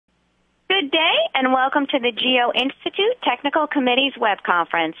Good day, and welcome to the Geo-Institute Technical Committee's web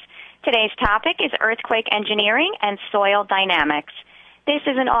conference. Today's topic is earthquake engineering and soil dynamics. This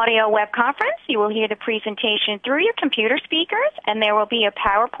is an audio web conference. You will hear the presentation through your computer speakers, and there will be a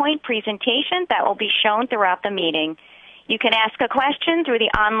PowerPoint presentation that will be shown throughout the meeting. You can ask a question through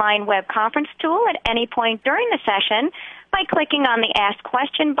the online web conference tool at any point during the session by clicking on the Ask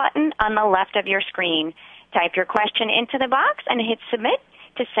Question button on the left of your screen. Type your question into the box and hit Submit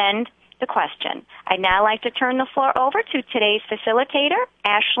to send the question. I'd now like to turn the floor over to today's facilitator,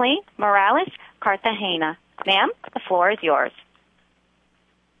 Ashley Morales Cartagena. Ma'am, the floor is yours.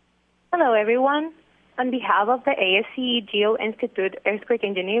 Hello, everyone. On behalf of the ASCE Geo-Institute Earthquake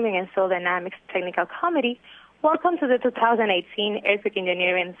Engineering and Soil Dynamics Technical Committee, welcome to the 2018 Earthquake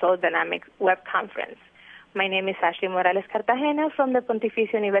Engineering and Soil Dynamics web conference. My name is Ashley Morales Cartagena from the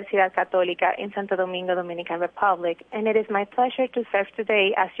Pontificia Universidad Católica in Santo Domingo, Dominican Republic, and it is my pleasure to serve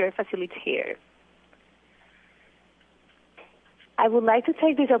today as your facilitator. I would like to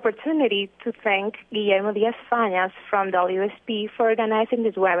take this opportunity to thank Guillermo Diaz-Fañas from WSP for organizing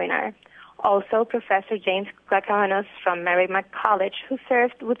this webinar. Also, Professor James Clackanos from Merrimack College, who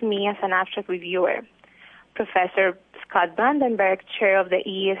served with me as an abstract reviewer. Professor Scott Vandenberg, chair of the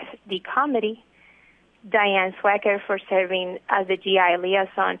ESD committee. Diane Swecker for serving as the GI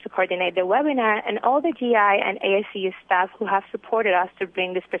liaison to coordinate the webinar, and all the GI and ASCE staff who have supported us to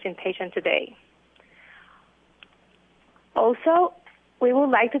bring this presentation today. Also, we would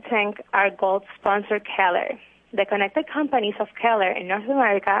like to thank our gold sponsor, Keller. The connected companies of Keller in North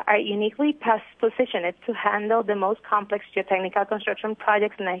America are uniquely positioned to handle the most complex geotechnical construction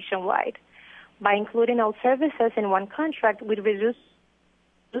projects nationwide. By including all services in one contract, we reduce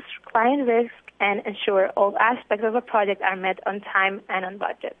client risk and ensure all aspects of a project are met on time and on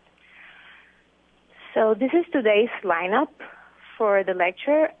budget. So this is today's lineup for the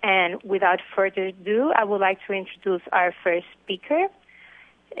lecture, and without further ado, I would like to introduce our first speaker.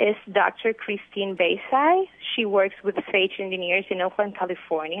 Is Dr. Christine Baysai. She works with Sage Engineers in Oakland,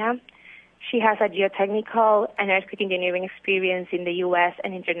 California. She has a geotechnical and earthquake engineering experience in the U.S.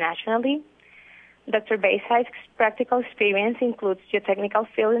 and internationally. Dr. Baysai's practical experience includes geotechnical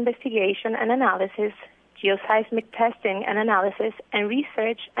field investigation and analysis, geoseismic testing and analysis, and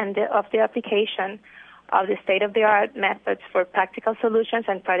research of the application of the state-of-the-art methods for practical solutions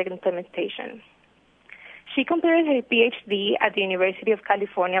and project implementation. She completed her PhD at the University of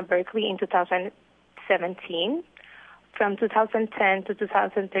California, Berkeley in 2017. From 2010 to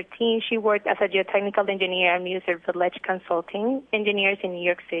 2013, she worked as a geotechnical engineer at Muser Village Consulting Engineers in New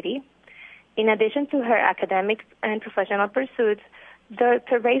York City. In addition to her academic and professional pursuits,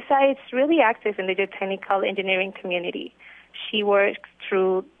 Dr. Baysai is really active in the geotechnical engineering community. She works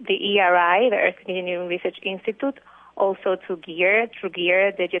through the ERI, the Earthquake Engineering Research Institute, also through GEAR,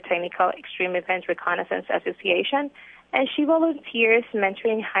 the Geotechnical Extreme Event Reconnaissance Association, and she volunteers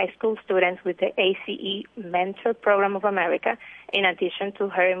mentoring high school students with the ACE Mentor Program of America, in addition to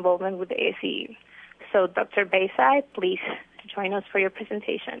her involvement with the ACE. So, Dr. Baysai, please join us for your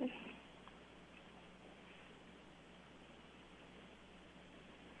presentation.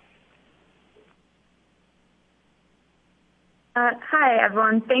 Hi,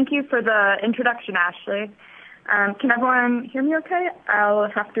 everyone. Thank you for the introduction, Ashley. Can everyone hear me okay? I'll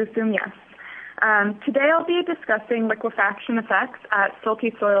have to assume yes. Today I'll be discussing liquefaction effects at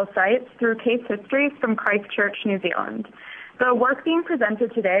silty soil sites through case histories from Christchurch, New Zealand. The work being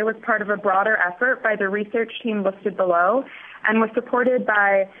presented today was part of a broader effort by the research team listed below and was supported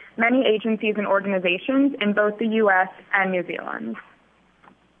by many agencies and organizations in both the U.S. and New Zealand.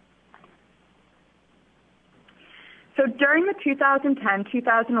 So during the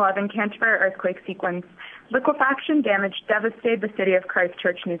 2010-2011 Canterbury earthquake sequence, liquefaction damage devastated the city of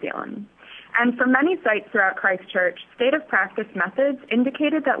Christchurch, New Zealand. And for many sites throughout Christchurch, state of practice methods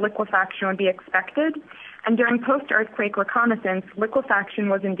indicated that liquefaction would be expected, and during post-earthquake reconnaissance, liquefaction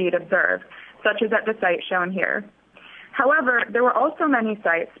was indeed observed, such as at the site shown here. However, there were also many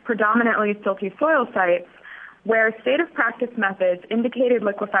sites, predominantly silty soil sites, where state of practice methods indicated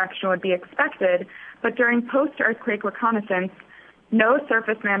liquefaction would be expected, but during post-earthquake reconnaissance, no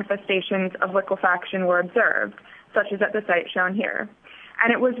surface manifestations of liquefaction were observed, such as at the site shown here.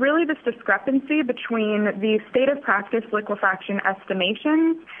 And it was really this discrepancy between the state of practice liquefaction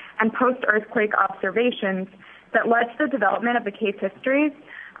estimations and post-earthquake observations that led to the development of the case histories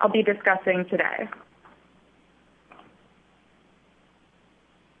I'll be discussing today.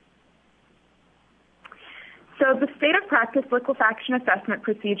 So the state of practice liquefaction assessment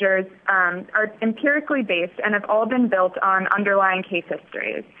procedures are empirically based and have all been built on underlying case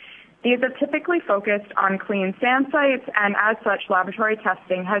histories. These have typically focused on clean sand sites, and as such, laboratory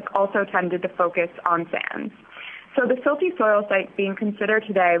testing has also tended to focus on sands. So the silty soil sites being considered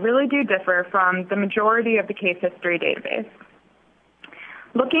today really do differ from the majority of the case history database.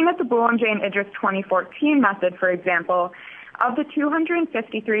 Looking at the Boulanger-Idris 2014 method, for example, of the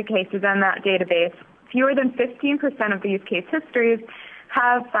 253 cases in that database, fewer than 15% of these case histories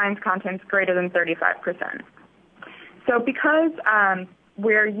have science contents greater than 35%. So because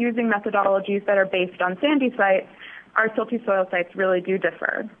we're using methodologies that are based on sandy sites, our silty soil sites really do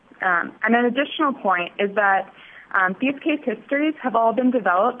differ. And an additional point is that these case histories have all been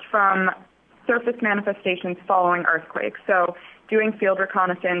developed from surface manifestations following earthquakes, so doing field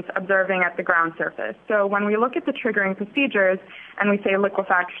reconnaissance, observing at the ground surface. So when we look at the triggering procedures and we say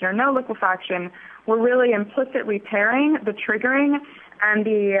liquefaction or no liquefaction, we're really implicitly pairing the triggering and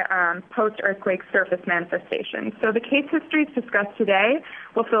the post-earthquake surface manifestations. So the case histories discussed today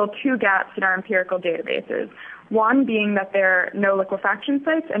will fill two gaps in our empirical databases, one being that they're no liquefaction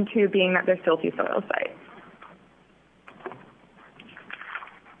sites and two being that they're silty soil sites.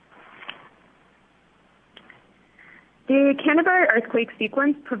 The Canterbury earthquake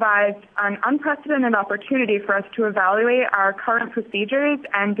sequence provides an unprecedented opportunity for us to evaluate our current procedures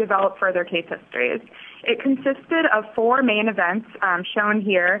and develop further case histories. It consisted of four main events shown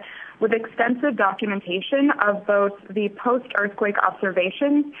here with extensive documentation of both the post-earthquake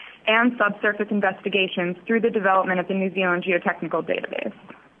observations and subsurface investigations through the development of the New Zealand Geotechnical Database,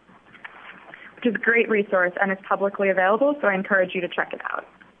 which is a great resource and is publicly available, so I encourage you to check it out.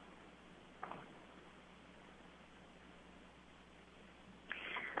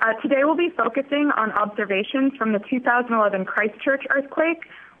 Today we'll be focusing on observations from the 2011 Christchurch earthquake,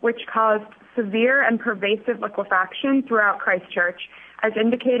 which caused severe and pervasive liquefaction throughout Christchurch, as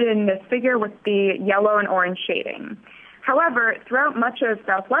indicated in this figure with the yellow and orange shading. However, throughout much of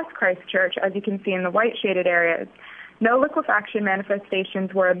southwest Christchurch, as you can see in the white shaded areas, no liquefaction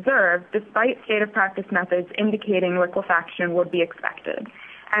manifestations were observed, despite state of practice methods indicating liquefaction would be expected.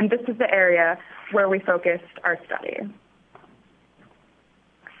 And this is the area where we focused our study.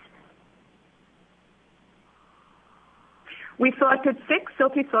 We selected 6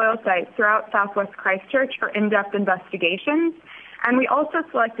 silty soil sites throughout southwest Christchurch for in-depth investigations, and we also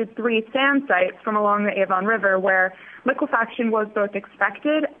selected 3 sand sites from along the Avon River where liquefaction was both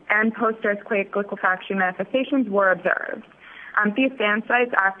expected and post-earthquake liquefaction manifestations were observed. These sand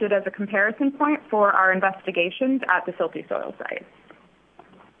sites acted as a comparison point for our investigations at the silty soil sites.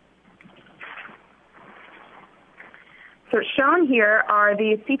 So shown here are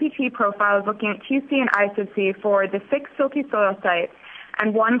the CPT profiles looking at QC and ISCE for the 6 silty soil sites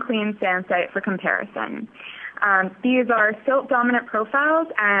and 1 clean sand site for comparison. These are silt-dominant profiles,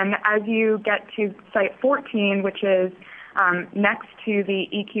 and as you get to site 14, which is next to the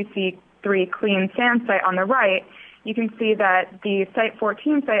EQC3 clean sand site on the right, you can see that the site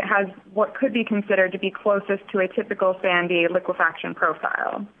 14 site has what could be considered to be closest to a typical sandy liquefaction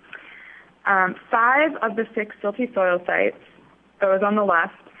profile. 5 of the 6 silty soil sites, those on the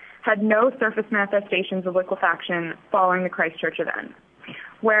left, had no surface manifestations of liquefaction following the Christchurch event,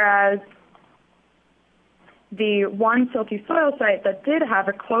 whereas the 1 silty soil site that did have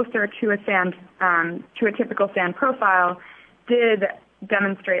a closer to a typical sand profile did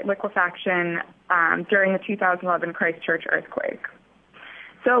demonstrate liquefaction during the 2011 Christchurch earthquake.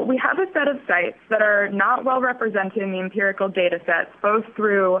 So we have a set of sites that are not well represented in the empirical data sets, both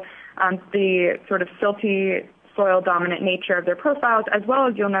through the sort of silty soil dominant nature of their profiles, as well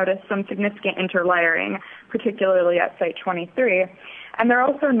as you'll notice some significant interlayering, particularly at site 23. And they're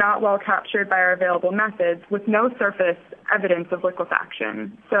also not well captured by our available methods with no surface evidence of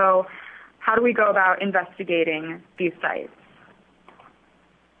liquefaction. So how do we go about investigating these sites?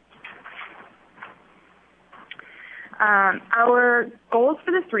 Our goals for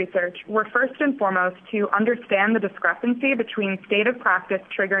this research were first and foremost to understand the discrepancy between state of practice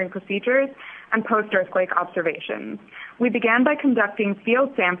triggering procedures and post-earthquake observations. We began by conducting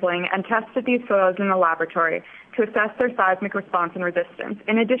field sampling and tested these soils in the laboratory to assess their seismic response and resistance,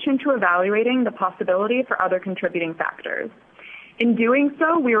 in addition to evaluating the possibility for other contributing factors. In doing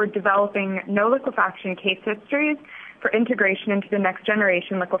so, we were developing no liquefaction case histories for integration into the next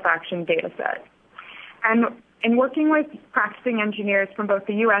generation liquefaction dataset. And in working with practicing engineers from both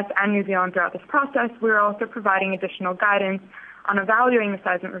the U.S. and New Zealand throughout this process, we are also providing additional guidance on evaluating the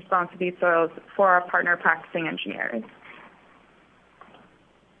seismic response of these soils for our partner practicing engineers.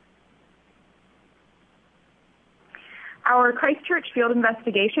 Our Christchurch field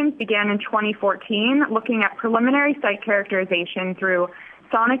investigations began in 2014, looking at preliminary site characterization through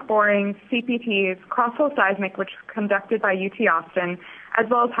sonic borings, CPTs, cross-hole seismic, which was conducted by UT Austin, as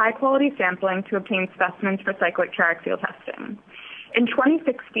well as high-quality sampling to obtain specimens for cyclic triaxial testing. In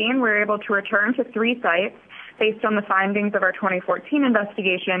 2016, we were able to return to 3 sites based on the findings of our 2014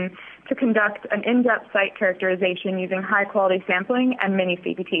 investigation to conduct an in-depth site characterization using high-quality sampling and mini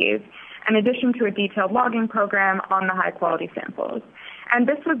CPTs, in addition to a detailed logging program on the high-quality samples. And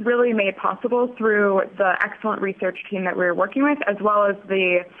this was really made possible through the excellent research team that we were working with, as well as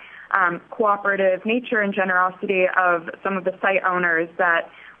the cooperative nature and generosity of some of the site owners that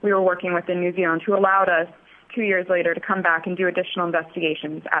we were working with in New Zealand, who allowed us 2 years later to come back and do additional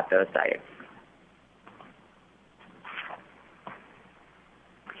investigations at those sites.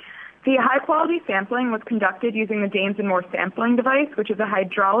 The high-quality sampling was conducted using the Dames and Moore sampling device, which is a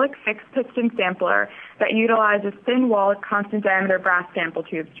hydraulic fixed-piston sampler that utilizes thin-walled, constant-diameter brass sample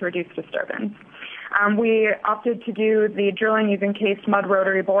tubes to reduce disturbance. We opted to do the drilling using cased mud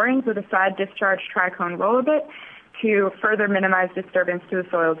rotary borings with a side discharge tricone roller bit to further minimize disturbance to the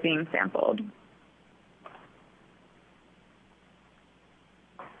soils being sampled.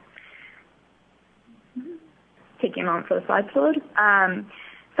 Taking a moment for the slides to load.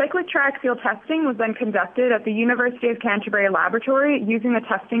 Cyclic triaxial testing was then conducted at the University of Canterbury laboratory using the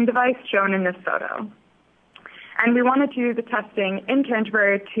testing device shown in this photo. And we wanted to do the testing in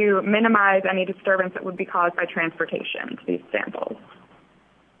Canterbury to minimize any disturbance that would be caused by transportation to these samples.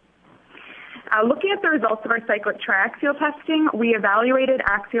 Looking at the results of our cyclic triaxial testing, we evaluated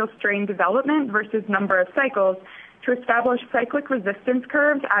axial strain development versus number of cycles to establish cyclic resistance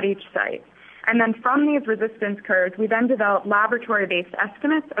curves at each site. And then from these resistance curves, we then developed laboratory-based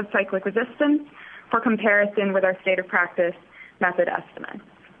estimates of cyclic resistance for comparison with our state of practice method estimates.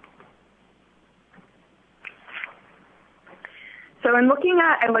 So in looking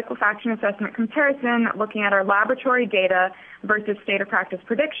at a liquefaction assessment comparison, looking at our laboratory data versus state of practice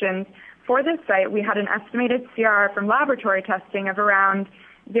predictions, for this site, we had an estimated CRR from laboratory testing of around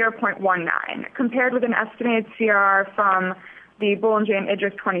 0.19, compared with an estimated CRR from the Boulanger and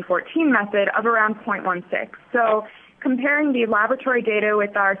Idris 2014 method of around 0.16. So comparing the laboratory data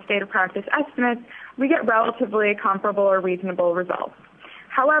with our state of practice estimates, we get relatively comparable or reasonable results.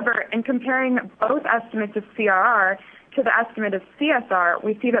 However, in comparing both estimates of CRR to the estimate of CSR,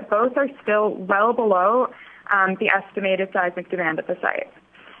 we see that both are still well below the estimated seismic demand at the site,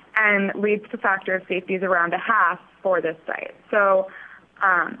 and leads to factor of safety is around 0.5 for this site. So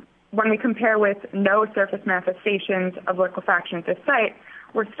when we compare with no surface manifestations of liquefaction at this site,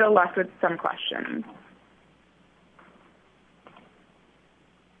 we're still left with some questions.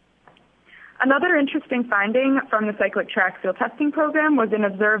 Another interesting finding from the cyclic triaxial testing program was an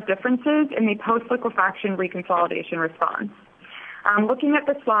observed differences in the post-liquefaction reconsolidation response. Looking at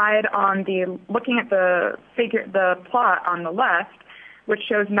the slide looking at the plot on the left, which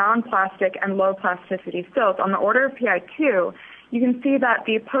shows non-plastic and low plasticity silts on the order of PI2, you can see that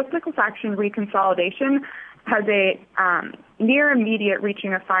the post-liquefaction reconsolidation has a near immediate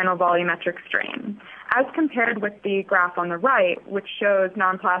reaching of final volumetric strain, as compared with the graph on the right, which shows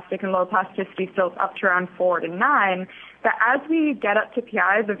non-plastic and low plasticity silts up to around 4 to 9, that as we get up to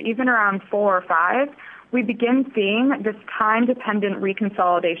PIs of even around 4 or 5, we begin seeing this time-dependent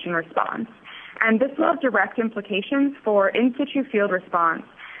reconsolidation response. And this will have direct implications for in-situ field response,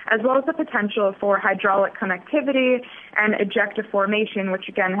 as well as the potential for hydraulic connectivity and ejecta formation, which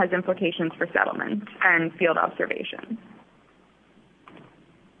again has implications for settlement and field observation.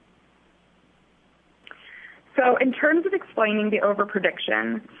 So in terms of explaining the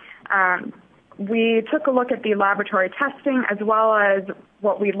overprediction, we took a look at the laboratory testing as well as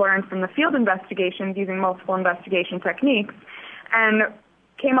what we learned from the field investigations using multiple investigation techniques, and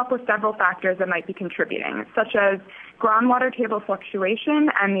came up with several factors that might be contributing, such as groundwater table fluctuation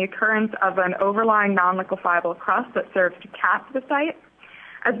and the occurrence of an overlying non-liquefiable crust that serves to cap the site,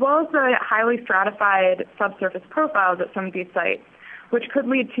 as well as the highly stratified subsurface profiles at some of these sites, which could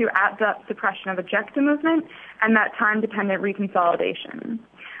lead to at-depth suppression of ejecta movement and that time-dependent reconsolidation.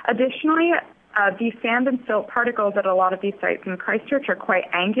 Additionally, the sand and silt particles at a lot of these sites in Christchurch are quite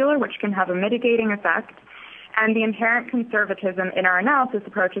angular, which can have a mitigating effect, and the inherent conservatism in our analysis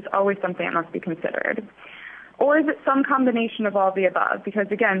approach is always something that must be considered. Or is it some combination of all the above? Because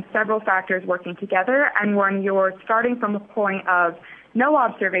again, several factors working together, and when you're starting from a point of no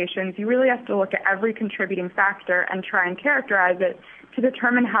observations, you really have to look at every contributing factor and try and characterize it to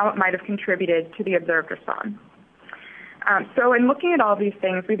determine how it might have contributed to the observed response. So in looking at all these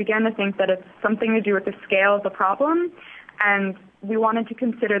things, we began to think that it's something to do with the scale of the problem, and we wanted to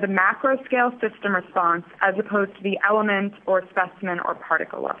consider the macro-scale system response as opposed to the element or specimen or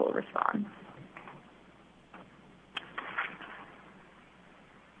particle level response.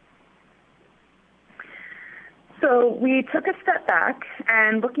 So we took a step back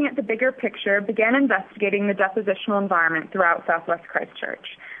and, looking at the bigger picture, began investigating the depositional environment throughout Southwest Christchurch.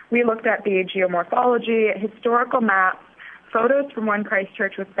 We looked at the geomorphology, historical maps, photos from when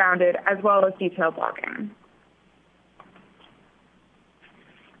Christchurch was founded, as well as detailed logging.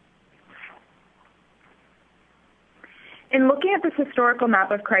 In looking at this historical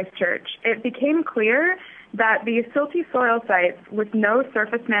map of Christchurch, it became clear that the silty soil sites with no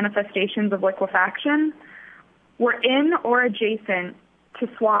surface manifestations of liquefaction were in or adjacent to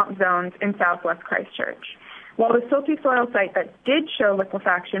swamp zones in Southwest Christchurch, while the silty soil site that did show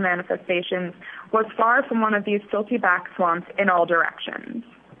liquefaction manifestations was far from one of these silty back swamps in all directions.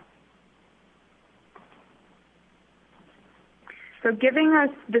 So giving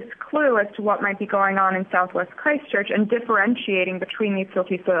us this clue as to what might be going on in Southwest Christchurch and differentiating between these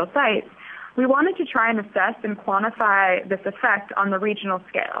silty soil sites, we wanted to try and assess and quantify this effect on the regional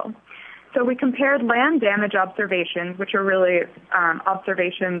scale. So we compared land damage observations, which are really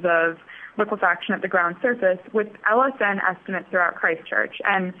observations of liquefaction at the ground surface, with LSN estimates throughout Christchurch.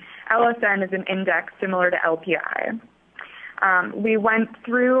 And LSN is an index similar to LPI. We went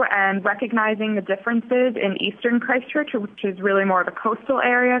through and recognizing the differences in eastern Christchurch, which is really more of a coastal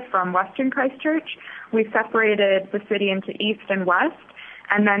area, from western Christchurch. We separated the city into east and west,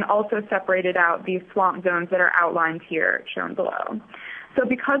 and then also separated out these swamp zones that are outlined here, shown below. So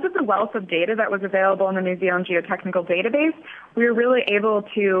because of the wealth of data that was available in the New Zealand Geotechnical Database, we were really able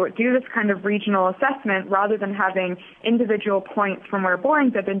to do this kind of regional assessment rather than having individual points from where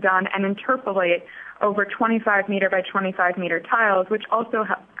borings have been done and interpolate over 25 meter by 25 meter tiles, which also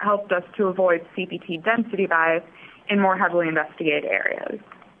helped us to avoid CPT density bias in more heavily investigated areas.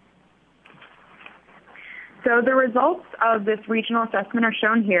 So the results of this regional assessment are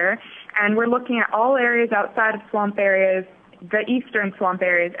shown here, and we're looking at all areas outside of swamp areas, the eastern swamp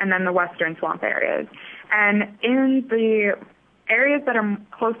areas, and then the western swamp areas. And in the areas that are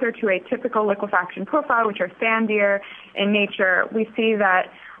closer to a typical liquefaction profile, which are sandier in nature, we see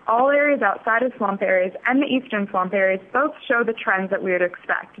that all areas outside of swamp areas and the eastern swamp areas both show the trends that we would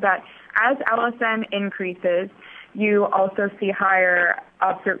expect, that as LSN increases, you also see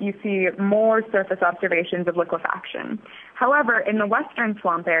more surface observations of liquefaction. However, in the western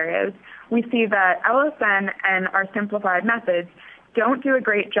swamp areas, we see that LSN and our simplified methods don't do a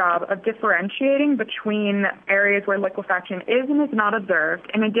great job of differentiating between areas where liquefaction is and is not observed,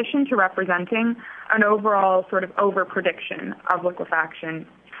 in addition to representing an overall sort of over-prediction of liquefaction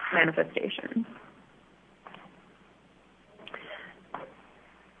manifestations.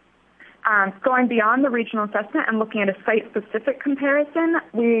 Going beyond the regional assessment and looking at a site-specific comparison,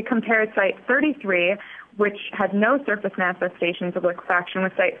 we compared Site 33, which had no surface manifestations of liquefaction,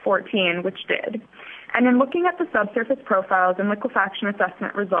 with Site 14, which did. And in looking at the subsurface profiles and liquefaction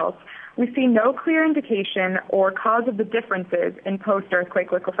assessment results, we see no clear indication or cause of the differences in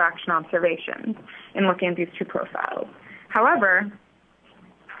post-earthquake liquefaction observations in looking at these two profiles. However,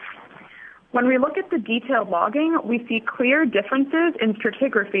 when we look at the detailed logging, we see clear differences in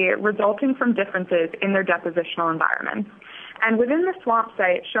stratigraphy resulting from differences in their depositional environments. And within the swamp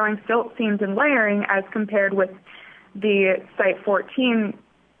site, showing silt seams and layering as compared with the Site 14,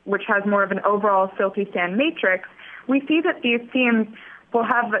 which has more of an overall silty sand matrix, we see that these seams will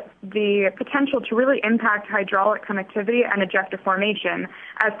have the potential to really impact hydraulic connectivity and ejecta formation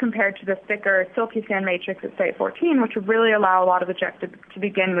as compared to the thicker silty sand matrix at Site 14, which would really allow a lot of ejecta to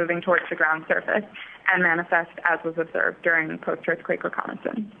begin moving towards the ground surface and manifest as was observed during post-earthquake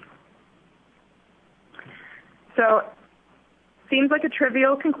reconnaissance. So, seems like a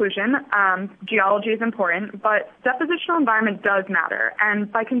trivial conclusion. Geology is important, but depositional environment does matter. And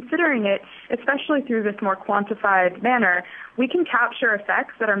by considering it, especially through this more quantified manner, we can capture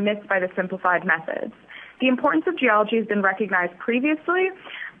effects that are missed by the simplified methods. The importance of geology has been recognized previously,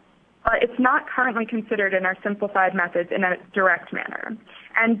 but it's not currently considered in our simplified methods in a direct manner.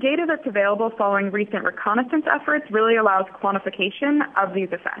 And data that's available following recent reconnaissance efforts really allows quantification of these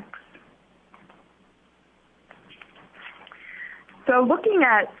effects. So looking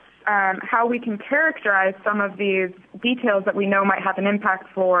at how we can characterize some of these details that we know might have an impact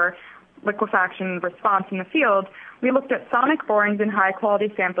for liquefaction response in the field, we looked at sonic borings and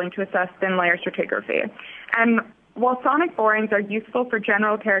high-quality sampling to assess thin layer stratigraphy. And while sonic borings are useful for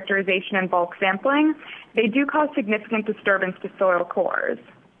general characterization and bulk sampling, they do cause significant disturbance to soil cores,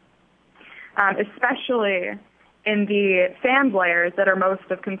 especially in the sand layers that are most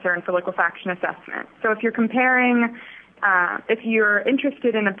of concern for liquefaction assessment. So if you're comparing if you're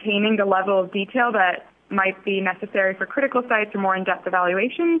interested in obtaining the level of detail that might be necessary for critical sites or more in-depth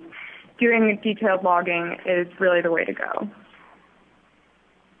evaluations, doing detailed logging is really the way to go.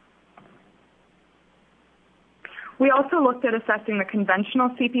 We also looked at assessing the conventional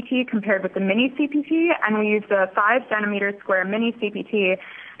CPT compared with the mini CPT, and we used a 5 centimeter square mini CPT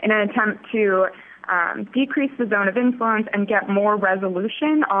in an attempt to decrease the zone of influence and get more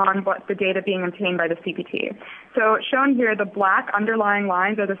resolution on what the data being obtained by the CPT. So shown here, the black underlying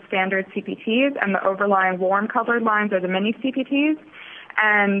lines are the standard CPTs, and the overlying warm colored lines are the mini CPTs.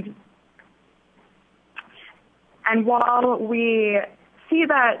 And while we see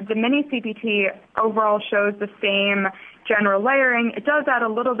that the mini CPT overall shows the same general layering, it does add a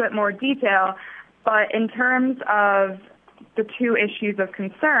little bit more detail, but in terms of the two issues of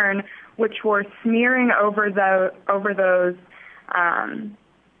concern, which were smearing over those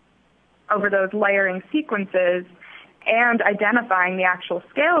layering sequences and identifying the actual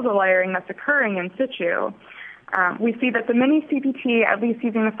scale of the layering that's occurring in situ, we see that the mini CPT, at least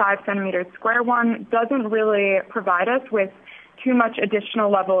using the 5 centimeter square one, doesn't really provide us with too much additional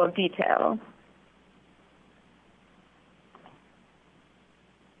level of detail.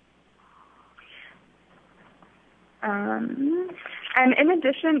 And in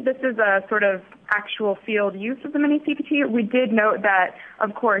addition, this is a sort of actual field use of the mini CPT. We did note that,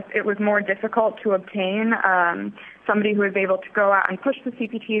 of course, it was more difficult to obtain somebody who was able to go out and push the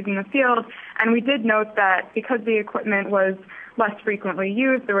CPTs in the field. And we did note that because the equipment was less frequently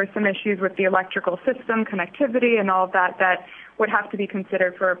used, there were some issues with the electrical system, connectivity, and all of that that would have to be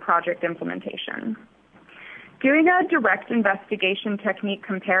considered for a project implementation. Doing a direct investigation technique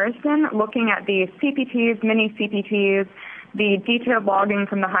comparison, looking at the CPTs, mini CPTs, the detailed logging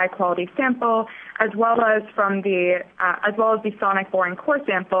from the high-quality sample, as well as the sonic boring core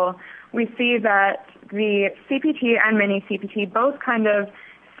sample, we see that the CPT and mini CPT both kind of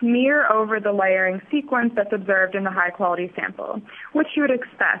smear over the layering sequence that's observed in the high-quality sample, which you would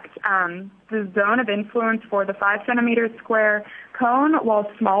expect. The zone of influence for the 5 centimeter square cone, while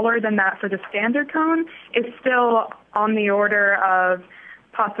smaller than that for the standard cone, is still on the order of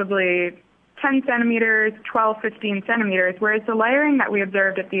possibly 10 centimeters, 12, 15 centimeters, whereas the layering that we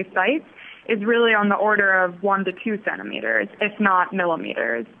observed at these sites is really on the order of 1 to 2 centimeters, if not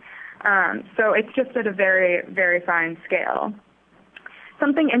millimeters. So it's just at a very, very fine scale.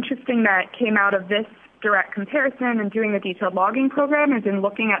 Something interesting that came out of this direct comparison and doing the detailed logging program is in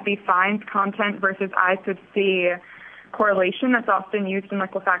looking at the fines content versus I sub C correlation that's often used in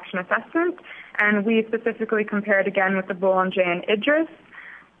liquefaction assessment. And we specifically compared again with the Boulanger and Idris,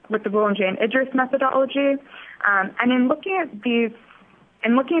 methodology. And in looking at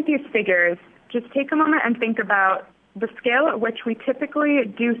these figures, just take a moment and think about the scale at which we typically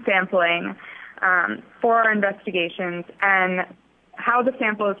do sampling for our investigations and how the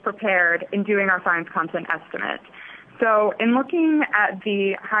sample is prepared in doing our fines content estimate. So in looking at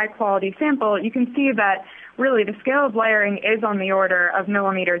the high-quality sample, you can see that really the scale of layering is on the order of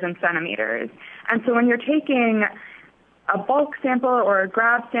millimeters and centimeters. And so when you're taking a bulk sample or a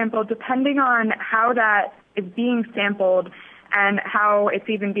grab sample, depending on how that is being sampled and how it's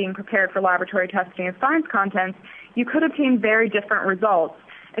even being prepared for laboratory testing of fines contents, you could obtain very different results,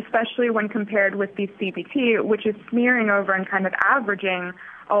 especially when compared with the CPT, which is smearing over and kind of averaging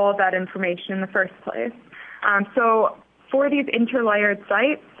all of that information in the first place. So for these interlayered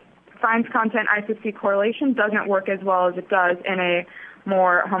sites, fines content I sub C correlation doesn't work as well as it does in a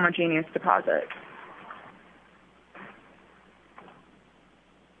more homogeneous deposit.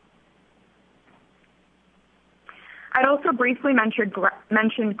 I'd also briefly mentioned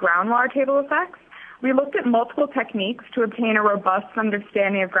groundwater table effects. We looked at multiple techniques to obtain a robust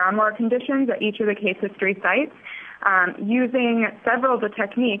understanding of groundwater conditions at each of the case history sites, using several of the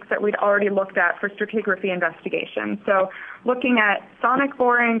techniques that we'd already looked at for stratigraphy investigation. So looking at sonic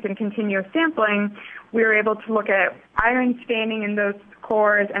borings and continuous sampling, we were able to look at iron staining in those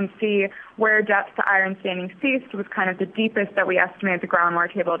cores and see where depth to iron staining ceased was kind of the deepest that we estimated the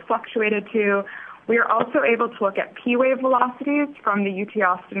groundwater table had fluctuated to. We are also able to look at P-wave velocities from the UT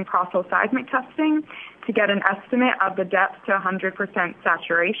Austin crosshole seismic testing to get an estimate of the depth to 100%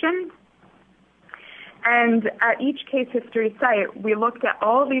 saturation. And at each case history site, we looked at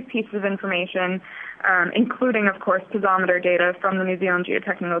all of these pieces of information, including, of course, piezometer data from the New Zealand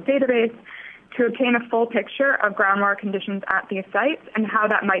Geotechnical Database, to obtain a full picture of groundwater conditions at these sites and how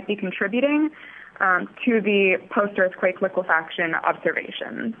that might be contributing to the post-earthquake liquefaction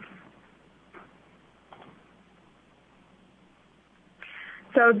observations.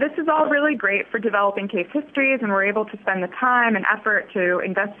 So this is all really great for developing case histories, and we're able to spend the time and effort to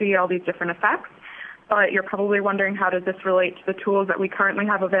investigate all these different effects. But you're probably wondering, how does this relate to the tools that we currently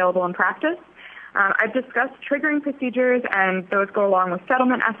have available in practice? I've discussed triggering procedures, and those go along with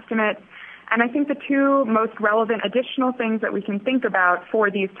settlement estimates. And I think the two most relevant additional things that we can think about for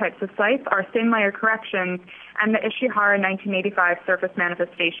these types of sites are thin layer corrections and the Ishihara 1985 surface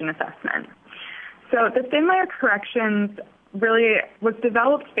manifestation assessment. So the thin layer corrections really was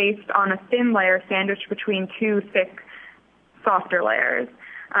developed based on a thin layer sandwiched between two thick, softer layers.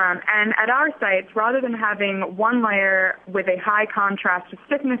 And at our sites, rather than having one layer with a high contrast of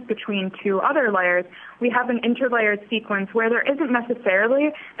stiffness between two other layers, we have an interlayered sequence where there isn't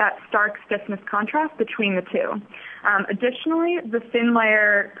necessarily that stark stiffness contrast between the two. Additionally, the thin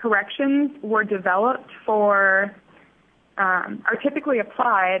layer corrections were developed for, are typically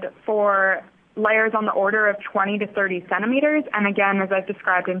applied for layers on the order of 20 to 30 centimeters. And again, as I've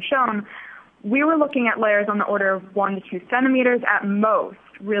described and shown, we were looking at layers on the order of 1 to 2 centimeters at most,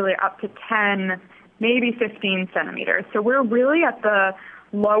 really up to 10, maybe 15 centimeters. So we're really at the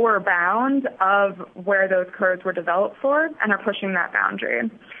lower bound of where those curves were developed for and are pushing that boundary.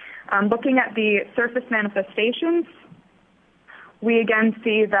 Looking at the surface manifestations, we again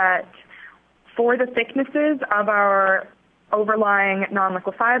see that for the thicknesses of our overlying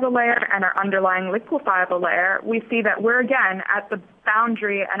non-liquefiable layer and our underlying liquefiable layer, we see that we're again at the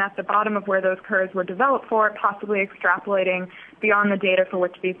boundary and at the bottom of where those curves were developed for, possibly extrapolating beyond the data for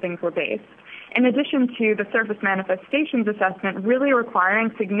which these things were based. In addition to the surface manifestations assessment really requiring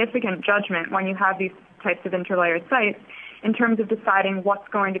significant judgment when you have these types of interlayered sites in terms of deciding what's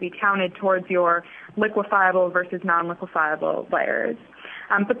going to be counted towards your liquefiable versus non-liquefiable layers.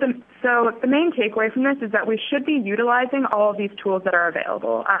 So the main takeaway from this is that we should be utilizing all of these tools that are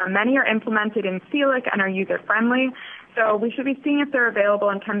available. Many are implemented in CELIC and are user-friendly, so we should be seeing if they're available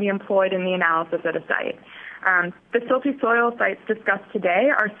and can be employed in the analysis at a site. The silty soil sites discussed today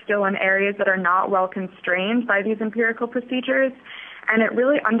are still in areas that are not well constrained by these empirical procedures, and it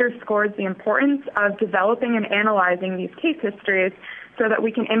really underscores the importance of developing and analyzing these case histories so that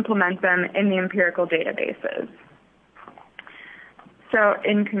we can implement them in the empirical databases. So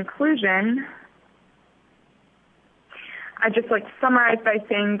in conclusion, I'd just like to summarize by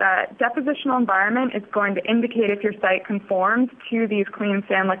saying that depositional environment is going to indicate if your site conforms to these clean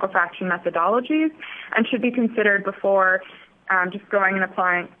sand liquefaction methodologies and should be considered before just going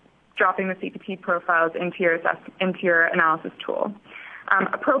and dropping the CPT profiles into your analysis tool.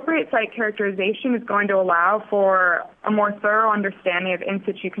 Appropriate site characterization is going to allow for a more thorough understanding of in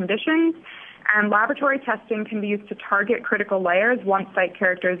situ conditions, and laboratory testing can be used to target critical layers once site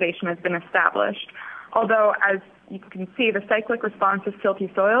characterization has been established. Although, as you can see, the cyclic response of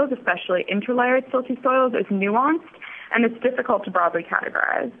silty soils, especially interlayered silty soils, is nuanced, and it's difficult to broadly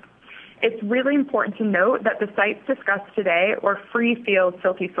categorize. It's really important to note that the sites discussed today were free-field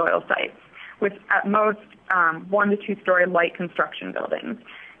silty soil sites, with at most 1 to 2 story light construction buildings.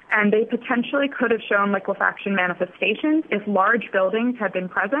 And they potentially could have shown liquefaction manifestations if large buildings had been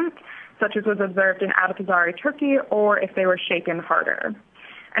present, such as was observed in Adapazari, Turkey, or if they were shaken harder.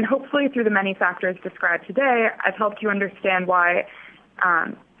 And hopefully through the many factors described today, I've helped you understand why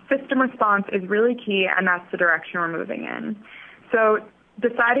system response is really key, and that's the direction we're moving in. So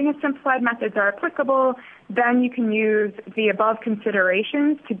deciding if simplified methods are applicable, then you can use the above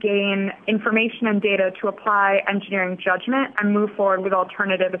considerations to gain information and data to apply engineering judgment and move forward with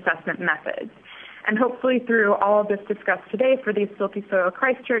alternative assessment methods. And hopefully through all of this discussed today for these silty soil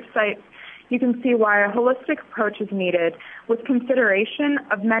Christchurch sites, you can see why a holistic approach is needed with consideration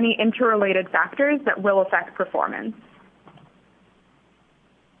of many interrelated factors that will affect performance.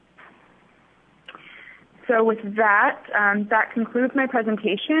 So with that, that concludes my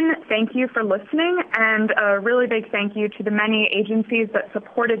presentation. Thank you for listening, and a really big thank you to the many agencies that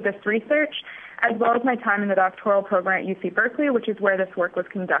supported this research, as well as my time in the doctoral program at UC Berkeley, which is where this work was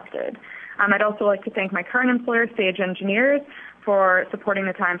conducted. I'd also like to thank my current employer, Sage Engineers, for supporting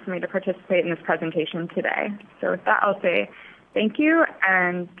the time for me to participate in this presentation today. So with that, I'll say thank you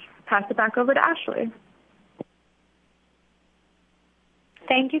and pass it back over to Ashley.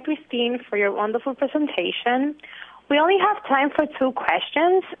 Thank you, Christine, for your wonderful presentation. We only have time for 2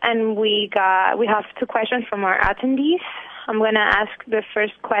 questions, and we have 2 questions from our attendees. I'm going to ask the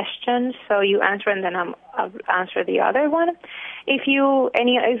first question, so you answer, and then I'll answer the other one. If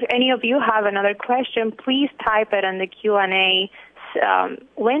any of you have another question, please type it in the Q&A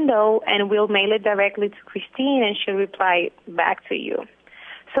window, and we'll mail it directly to Christine, and she'll reply back to you.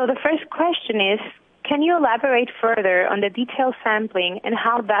 So the first question is, can you elaborate further on the detailed sampling and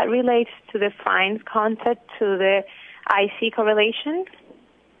how that relates to the fines concept to the IC correlation?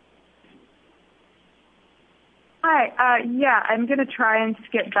 Hi, yeah, I'm going to try and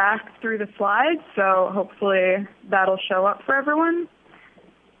skip back through the slides, so hopefully that'll show up for everyone.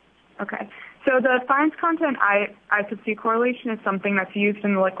 Okay, So the fines content ISFC correlation is something that's used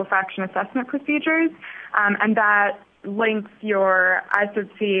in the liquefaction assessment procedures, and that links your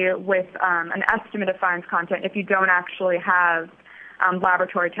ISFC with an estimate of fines content if you don't actually have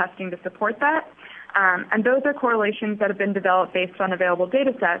laboratory testing to support that. And those are correlations that have been developed based on available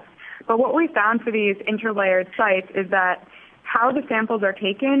data sets. But what we found for these interlayered sites is that how the samples are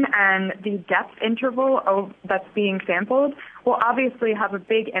taken and the depth interval that's being sampled will obviously have a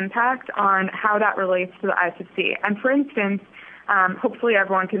big impact on how that relates to the ISFC. And for instance, hopefully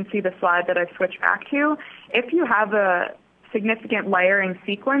everyone can see the slide that I've switched back to. If you have a significant layering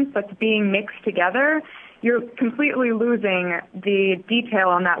sequence that's being mixed together, you're completely losing the detail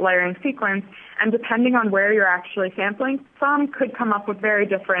on that layering sequence, and depending on where you're actually sampling from, could come up with very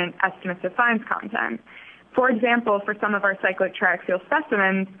different estimates of fines content. For example, for some of our cyclic triaxial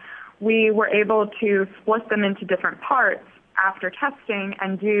specimens, we were able to split them into different parts after testing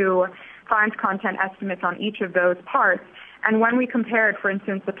and do fines content estimates on each of those parts. And when we compared, for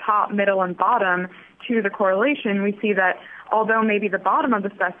instance, the top, middle, and bottom to the correlation, we see that although maybe the bottom of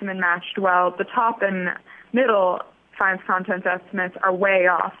the specimen matched well, the top and middle fines content estimates are way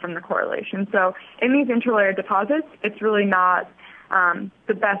off from the correlation. So in these interlayered deposits, it's really not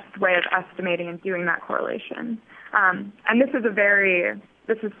the best way of estimating and doing that correlation. And this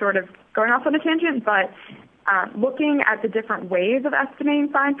is sort of going off on a tangent, but looking at the different ways of estimating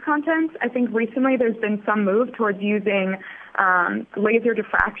fines content, I think recently there's been some move towards using laser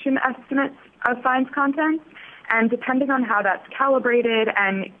diffraction estimates of fines content. And depending on how that's calibrated,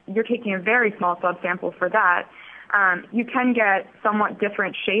 and you're taking a very small subsample for that, you can get somewhat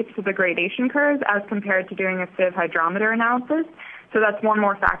different shapes of the gradation curves as compared to doing a sieve hydrometer analysis. So that's one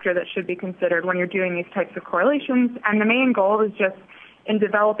more factor that should be considered when you're doing these types of correlations. And the main goal is just in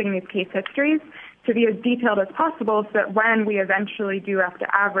developing these case histories to be as detailed as possible so that when we eventually do have to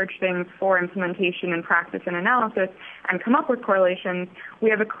average things for implementation and practice and analysis and come up with correlations, we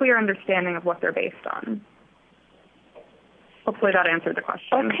have a clear understanding of what they're based on. Hopefully that answered the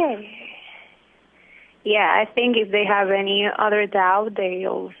question. Okay. Yeah, I think if they have any other doubt,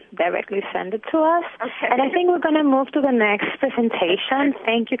 they'll directly send it to us. Okay. And I think we're going to move to the next presentation.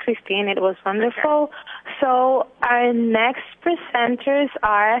 Thank you, Christine. It was wonderful. Okay. So our next presenters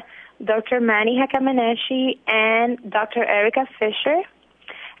are Dr. Manny Hakameneshi and Dr. Erica Fisher,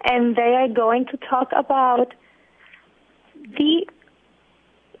 and they are going to talk about the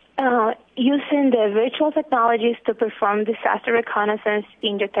using the virtual technologies to perform disaster reconnaissance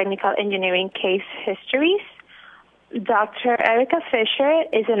in geotechnical engineering case histories. Dr. Erica Fisher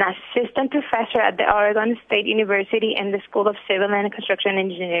is an assistant professor at the Oregon State University in the School of Civil and Construction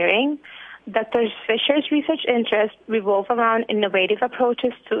Engineering. Dr. Fisher's research interests revolve around innovative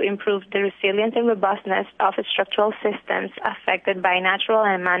approaches to improve the resilience and robustness of structural systems affected by natural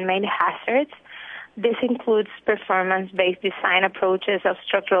and man-made hazards. This includes performance-based design approaches of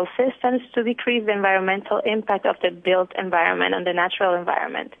structural systems to decrease the environmental impact of the built environment on the natural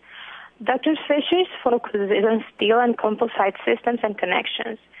environment. Dr. Fisher's focus is on steel and composite systems and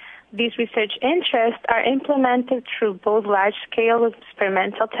connections. These research interests are implemented through both large-scale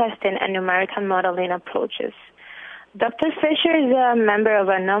experimental testing and numerical modeling approaches. Dr. Fisher is a member of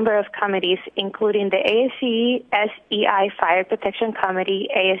a number of committees, including the ASCE SEI Fire Protection Committee,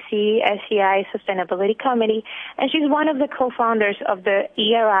 ASCE SEI Sustainability Committee, and she's one of the co-founders of the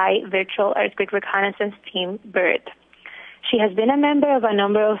ERI Virtual Earthquake Reconnaissance Team, BIRD. She has been a member of a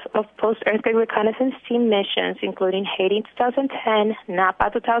number of post-earthquake reconnaissance team missions, including Haiti in 2010, Napa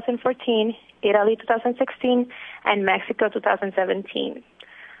 2014, Italy 2016, and Mexico 2017.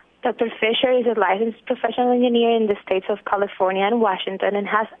 Dr. Fisher is a licensed professional engineer in the states of California and Washington and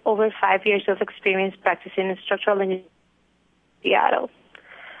has over 5 years of experience practicing in structural engineering in Seattle.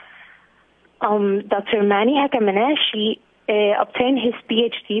 Dr. Manny Hakameneshi obtained his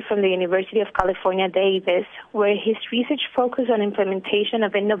PhD from the University of California, Davis, where his research focused on implementation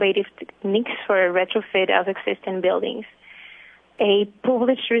of innovative techniques for a retrofit of existing buildings. A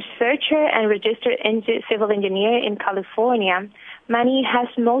published researcher and registered civil engineer in California, Manny has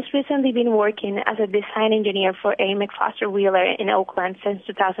most recently been working as a design engineer for A. McFoster Wheeler in Oakland since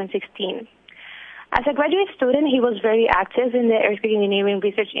 2016. As a graduate student, he was very active in the Earthquake Engineering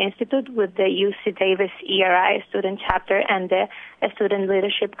Research Institute with the UC Davis ERI student chapter and the Student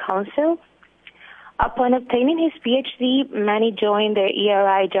Leadership Council. Upon obtaining his PhD, Manny joined the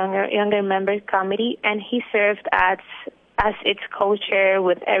ERI Younger Member Committee, and he served as its co-chair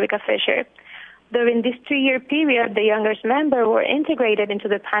with Erica Fisher. During this 2-year period, the youngest members were integrated into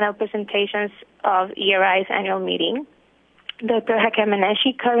the panel presentations of ERI's annual meeting. Dr.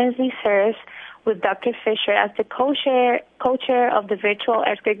 Hakameneshi currently serves with Dr. Fisher as the co-chair of the Virtual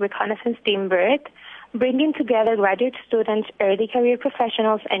Earthquake Reconnaissance Team BERT, bringing together graduate students, early career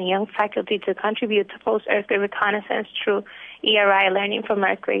professionals, and young faculty to contribute to post-earthquake reconnaissance through ERI Learning from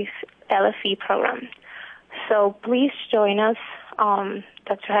Earthquakes LFE program. So please join us,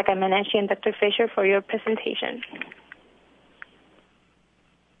 Dr. Hakameneshi and Dr. Fisher, for your presentation.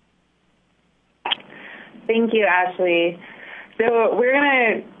 Thank you, Ashley. So we're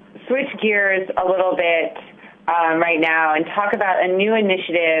going to switch gears a little bit right now and talk about a new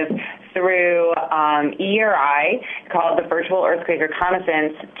initiative through ERI called the Virtual Earthquake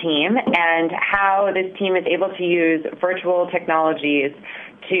Reconnaissance Team, and how this team is able to use virtual technologies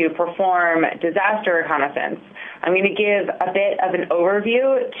to perform disaster reconnaissance. I'm going to give a bit of an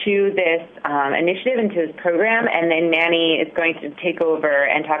overview to this initiative and to this program, and then Manny is going to take over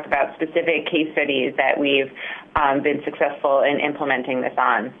and talk about specific case studies that we've been successful in implementing this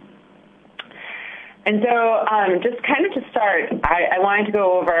on. And so just kind of to start, I wanted to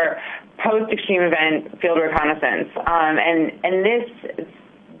go over post-extreme event field reconnaissance. And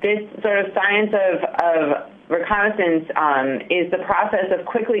this sort of science of reconnaissance is the process of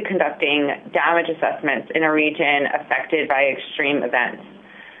quickly conducting damage assessments in a region affected by extreme events.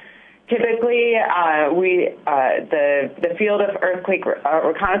 Typically, the field of earthquake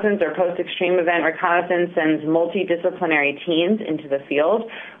reconnaissance or post-extreme event reconnaissance sends multidisciplinary teams into the field,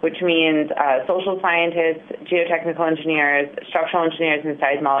 which means social scientists, geotechnical engineers, structural engineers, and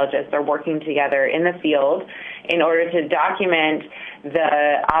seismologists are working together in the field in order to document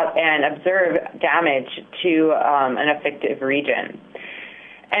and observe damage to an affected region.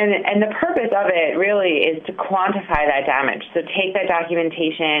 And the purpose of it really is to quantify that damage. So take that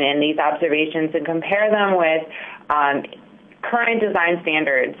documentation and these observations and compare them with current design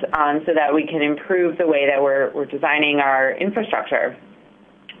standards so that we can improve the way that we're designing our infrastructure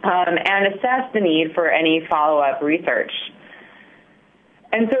and assess the need for any follow-up research.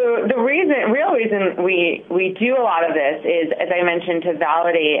 And so the real reason we do a lot of this is, as I mentioned, to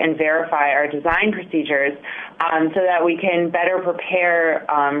validate and verify our design procedures so that we can better prepare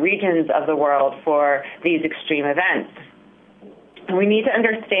regions of the world for these extreme events. We need to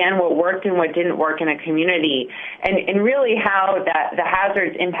understand what worked and what didn't work in a community, and really how the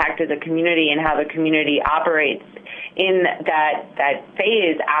hazards impacted the community and how the community operates in that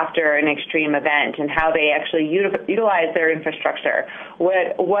phase after an extreme event, and how they actually utilize their infrastructure.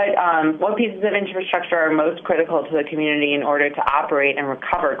 What pieces of infrastructure are most critical to the community in order to operate and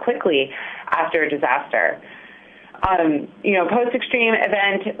recover quickly after a disaster. Post-extreme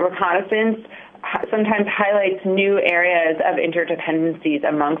event reconnaissance sometimes highlights new areas of interdependencies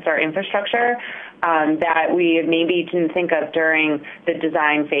amongst our infrastructure that we maybe didn't think of during the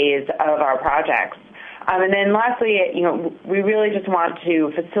design phase of our projects. And then lastly, we really just want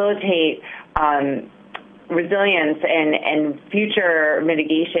to facilitate resilience and future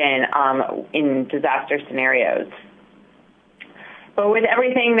mitigation in disaster scenarios. But with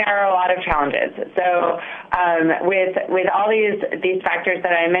everything, there are a lot of challenges. So with all these factors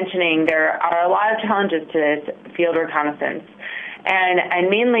that I'm mentioning, there are a lot of challenges to this field reconnaissance. And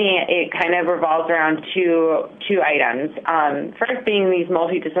mainly, it kind of revolves around two items. First being these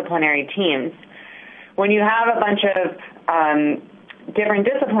multidisciplinary teams. When you have a bunch of different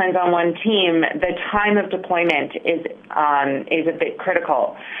disciplines on one team, the time of deployment is a bit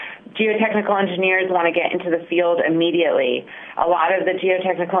critical. Geotechnical engineers want to get into the field immediately. A lot of the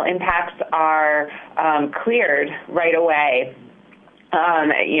geotechnical impacts are cleared right away.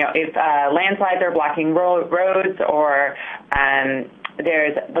 If landslides are blocking roads, or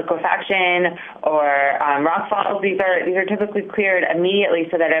there's liquefaction or rock falls, these are typically cleared immediately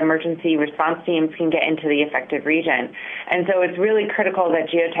so that emergency response teams can get into the affected region. And so it's really critical that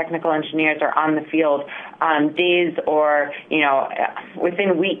geotechnical engineers are on the field days or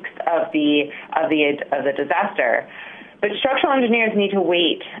within weeks of the disaster. But structural engineers need to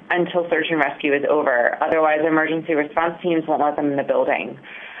wait until search and rescue is over. Otherwise, emergency response teams won't let them in the building.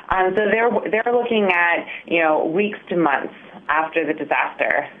 So they're looking at weeks to months after the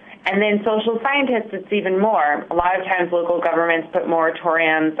disaster. And then social scientists, it's even more. A lot of times local governments put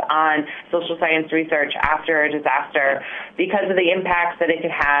moratoriums on social science research after a disaster because of the impacts that it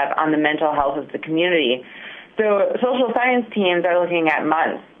could have on the mental health of the community. So social science teams are looking at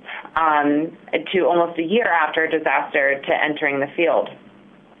months to almost a year after a disaster to entering the field.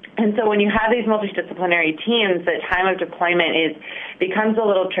 And so when you have these multidisciplinary teams, the time of deployment becomes a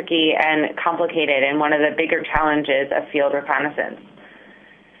little tricky and complicated, and one of the bigger challenges of field reconnaissance.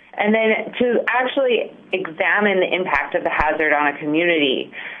 And then to actually examine the impact of the hazard on a community.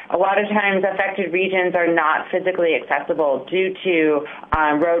 A lot of times affected regions are not physically accessible due to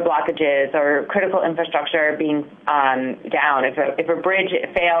road blockages or critical infrastructure being down. If a bridge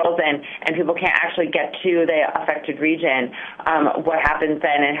fails and people can't actually get to the affected region, what happens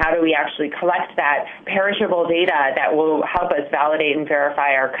then, and how do we actually collect that perishable data that will help us validate and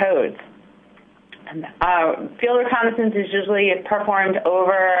verify our codes? Field reconnaissance is usually performed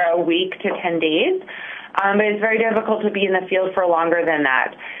over a week to 10 days, but it's very difficult to be in the field for longer than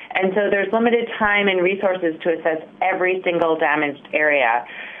that. And so there's limited time and resources to assess every single damaged area.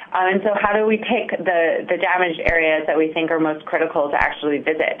 And so how do we pick the damaged areas that we think are most critical to actually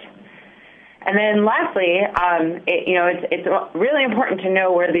visit? And then lastly, it's really important to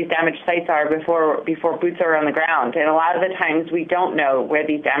know where these damaged sites are before boots are on the ground. And a lot of the times we don't know where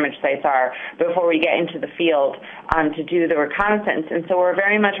these damaged sites are before we get into the field to do the reconnaissance. And so we're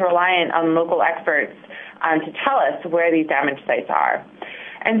very much reliant on local experts to tell us where these damaged sites are.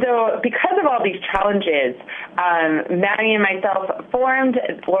 And so because of all these challenges, Maddie and myself formed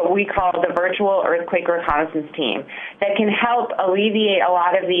what we call the Virtual Earthquake Reconnaissance Team that can help alleviate a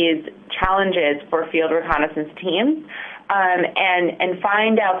lot of these challenges for field reconnaissance teams and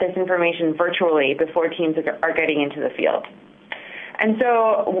find out this information virtually before teams are getting into the field. And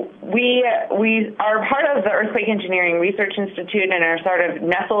so we are part of the Earthquake Engineering Research Institute and are sort of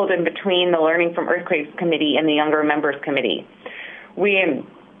nestled in between the Learning from Earthquakes Committee and the Younger Members Committee.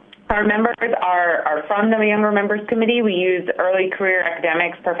 Our members are from the Younger Members Committee. We use early career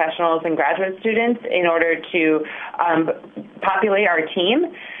academics, professionals, and graduate students in order to populate our team,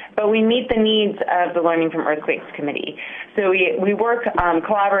 but we meet the needs of the Learning from Earthquakes Committee. So we work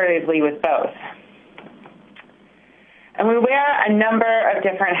collaboratively with both. And we wear a number of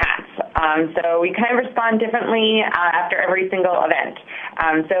different hats. So we kind of respond differently after every single event.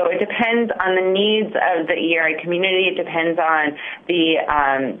 So it depends on the needs of the ERI community. It depends on the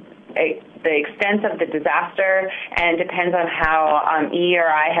extent of the disaster, and depends on how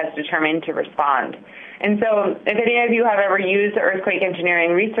ERI has determined to respond. And so if any of you have ever used the Earthquake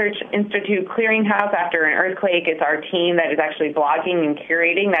Engineering Research Institute clearinghouse after an earthquake, it's our team that is actually blogging and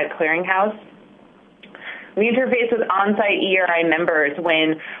curating that clearinghouse. We interface with on-site ERI members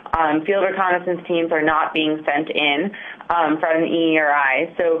when field reconnaissance teams are not being sent in from the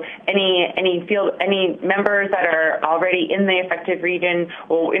ERI. So any members that are already in the affected region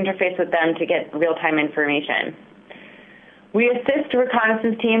will interface with them to get real-time information. We assist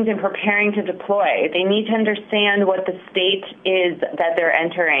reconnaissance teams in preparing to deploy. They need to understand what the state is that they're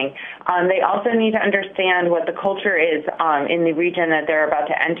entering. They also need to understand what the culture is in the region that they're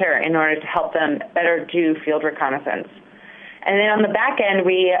about to enter in order to help them better do field reconnaissance. And then on the back end,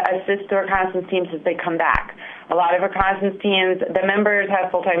 we assist the reconnaissance teams as they come back. A lot of reconnaissance teams, the members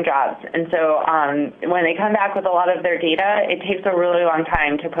have full-time jobs, and so when they come back with a lot of their data, it takes a really long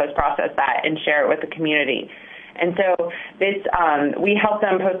time to post-process that and share it with the community. And so we help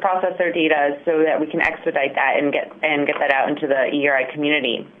them post-process their data so that we can expedite that and get that out into the ERI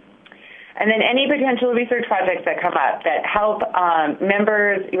community. And then any potential research projects that come up that help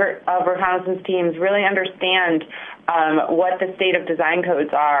members of reconnaissance teams really understand what the state of design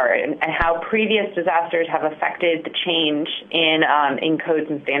codes are and how previous disasters have affected the change in codes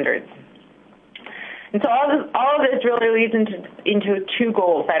and standards. And so all of this really leads into two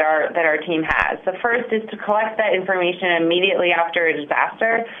goals that our team has. The first is to collect that information immediately after a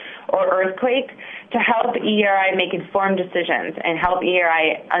disaster or earthquake to help ERI make informed decisions and help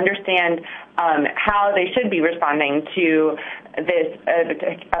ERI understand how they should be responding to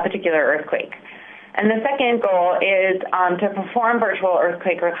a particular earthquake. And the second goal is to perform virtual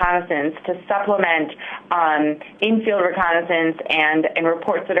earthquake reconnaissance to supplement in-field reconnaissance and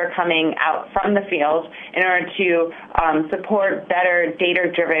reports that are coming out from the field in order to support better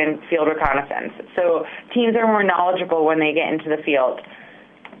data-driven field reconnaissance. So teams are more knowledgeable when they get into the field.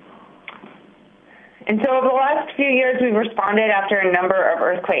 And so over the last few years, we've responded after a number of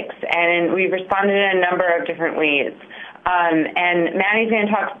earthquakes, and we've responded in a number of different ways. And Maddie's going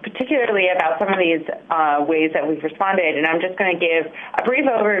to talk particularly about some of these ways that we've responded, and I'm just going to give a brief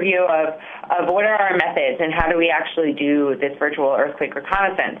overview of what are our methods and how do we actually do this virtual earthquake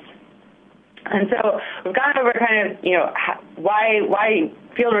reconnaissance. And so we've gone over kind of, why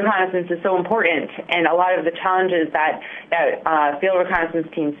field reconnaissance is so important and a lot of the challenges that field reconnaissance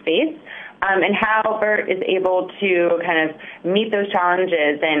teams face. And how BERT is able to kind of meet those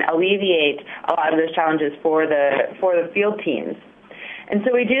challenges and alleviate a lot of those challenges for the field teams. And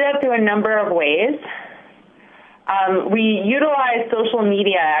so we do that through a number of ways. We utilize social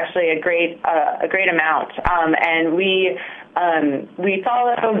media actually a great amount, and we We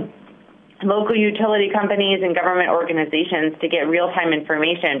follow local utility companies and government organizations to get real-time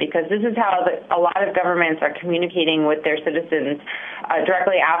information, because this is how a lot of governments are communicating with their citizens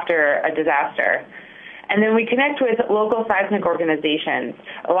directly after a disaster. And then we connect with local seismic organizations.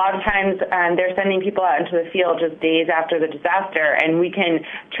 A lot of times they're sending people out into the field just days after the disaster, and we can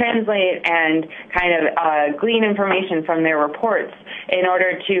translate and kind of glean information from their reports in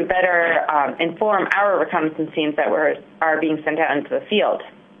order to better inform our reconnaissance teams that are being sent out into the field.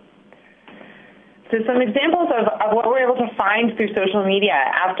 So some examples of what we're able to find through social media.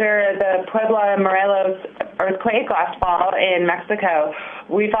 After the Puebla Morelos earthquake last fall in Mexico,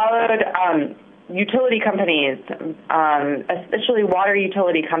 we followed utility companies, especially water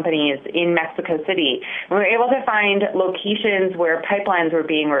utility companies in Mexico City. And we were able to find locations where pipelines were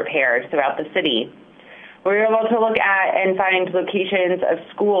being repaired throughout the city. We were able to look at and find locations of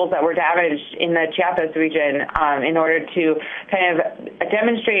schools that were damaged in the Chiapas region in order to kind of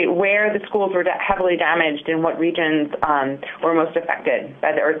demonstrate where the schools were heavily damaged and what regions were most affected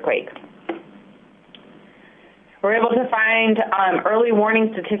by the earthquake. We're able to find early warning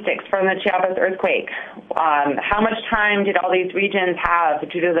statistics from the Chiapas earthquake. How much time did all these regions have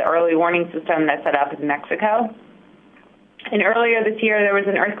due to the early warning system that's set up in Mexico? And earlier this year, there was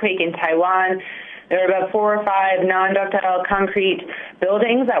an earthquake in Taiwan. There were about 4 or 5 non-ductile concrete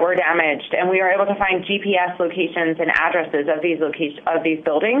buildings that were damaged, and we were able to find GPS locations and addresses of these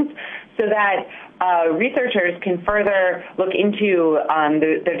buildings, so that researchers can further look into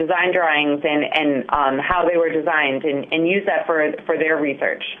the design drawings and how they were designed, and use that for their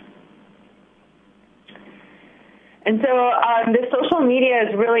research. And so this social media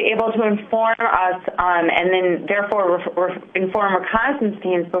is really able to inform us and then therefore inform reconnaissance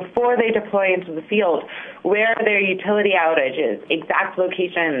teams before they deploy into the field where their utility outages, exact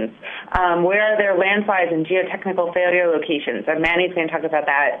locations, where are their landslides and geotechnical failure locations. And Manny's going to talk about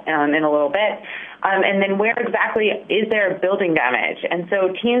that in a little bit. And then where exactly is there building damage. And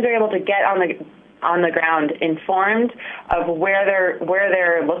so teams are able to get on the ground informed of where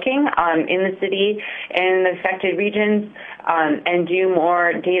they're looking in the city and in the affected regions, and do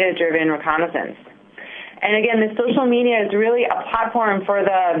more data-driven reconnaissance. And again, the social media is really a platform for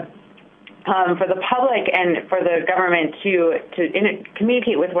the public and for the government to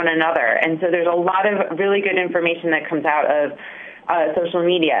communicate with one another. And so there's a lot of really good information that comes out of social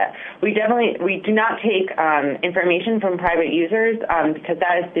media. We do not take information from private users because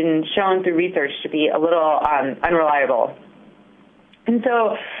that has been shown through research to be a little unreliable. And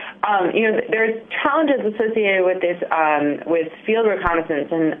so, there's challenges associated with this, with field reconnaissance,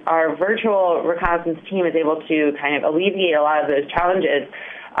 and our virtual reconnaissance team is able to kind of alleviate a lot of those challenges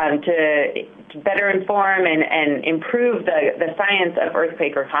to better inform and improve the science of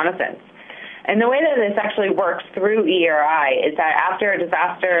earthquake reconnaissance. And the way that this actually works through ERI is that after a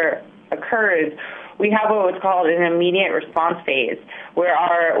disaster occurs, we have what's called an immediate response phase,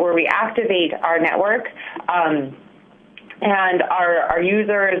 where we activate our network, and our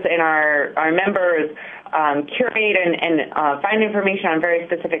users and our members curate and find information on very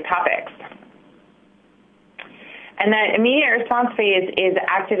specific topics. And that immediate response phase is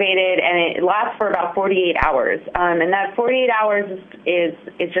activated, and it lasts for about 48 hours. And that 48 hours is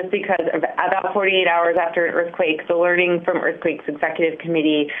just because about 48 hours after an earthquake, the Learning from Earthquakes Executive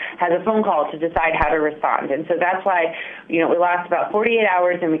Committee has a phone call to decide how to respond. And so that's why, we last about 48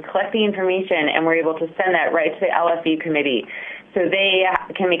 hours, and we collect the information, and we're able to send that right to the LFE committee, so they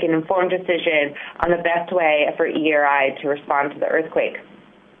can make an informed decision on the best way for ERI to respond to the earthquake.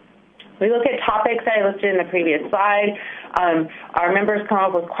 We look at topics that I listed in the previous slide. Our members come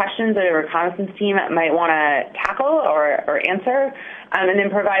up with questions that a reconnaissance team might want to tackle or answer, and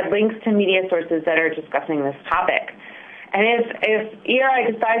then provide links to media sources that are discussing this topic. And if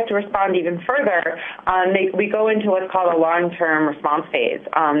ERI decides to respond even further, we go into what's called a long-term response phase.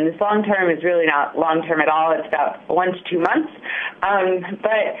 This long-term is really not long-term at all. It's about 1 to 2 months.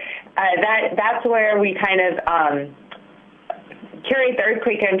 But that's where we kind of curate the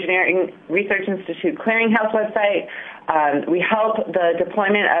Earthquake Engineering Research Institute Clearinghouse website. We help the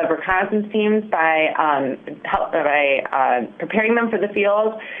deployment of reconnaissance teams by preparing them for the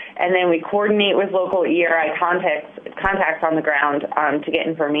field, and then we coordinate with local ERI contacts on the ground to get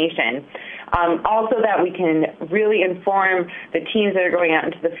information. Also that we can really inform the teams that are going out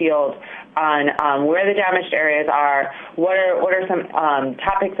into the field on where the damaged areas are, what are some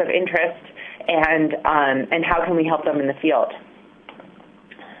topics of interest, and how can we help them in the field.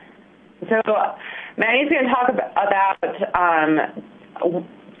 So Maddie's going to talk about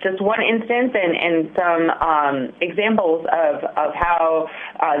just one instance and some examples of how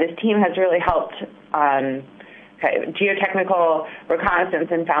this team has really helped geotechnical reconnaissance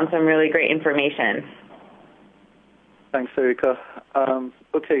and found some really great information. Thanks, Erica.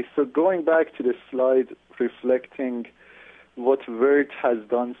 Okay, so going back to the slide reflecting what VERT has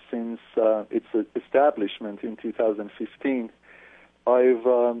done since its establishment in 2015, I've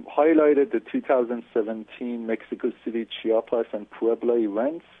highlighted the 2017 Mexico City, Chiapas, and Puebla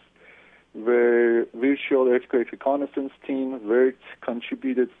events, where Virtual Earthquake Reconnaissance Team, VERT,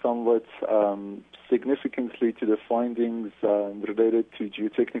 contributed somewhat significantly to the findings related to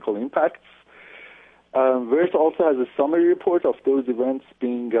geotechnical impacts. VERT also has a summary report of those events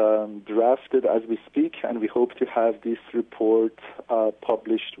being drafted as we speak, and we hope to have this report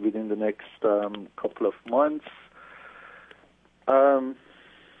published within the next couple of months.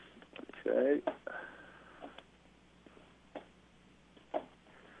 Okay.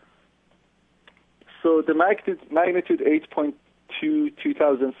 So the magnitude 8.2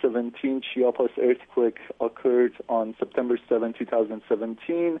 2017 Chiapas earthquake occurred on September 7,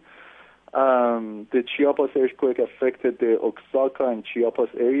 2017. The Chiapas earthquake affected the Oaxaca and Chiapas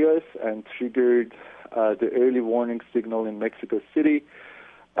areas and triggered the early warning signal in Mexico City.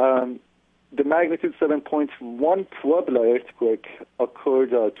 The magnitude 7.1 Puebla earthquake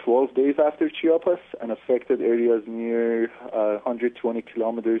occurred 12 days after Chiapas and affected areas near 120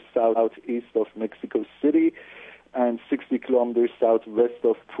 kilometers southeast of Mexico City and 60 kilometers southwest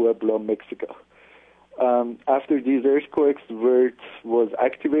of Puebla, Mexico. After these earthquakes, VERT was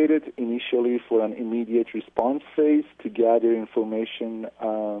activated initially for an immediate response phase to gather information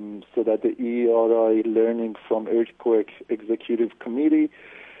so that the ERI Learning from Earthquake Executive Committee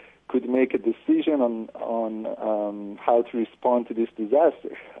could make a decision on how to respond to this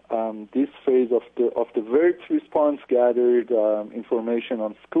disaster. This phase of the VERT response gathered information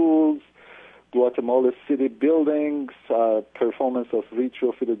on schools, Guatemala City buildings, performance of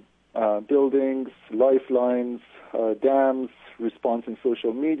retrofitted buildings, lifelines, dams, response in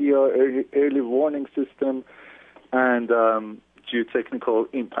social media, early warning system, and geotechnical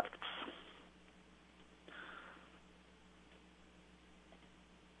impacts.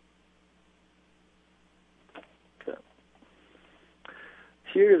 Okay.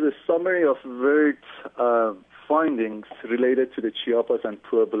 Here is a summary of VERT findings related to the Chiapas and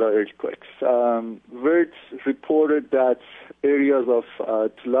Puebla earthquakes. VERT reported that areas of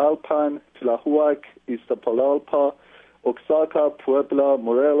Tlalpan, Tlahuac, Iztapalalpa, Oaxaca, Puebla,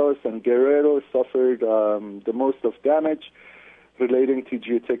 Morelos, and Guerrero suffered the most of damage relating to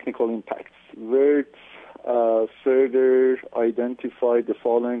geotechnical impacts. VERT further identified the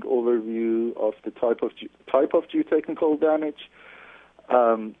following overview of the type of geotechnical damage.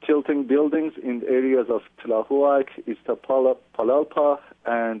 Tilting buildings in areas of Tlahuac, Iztapalalpa,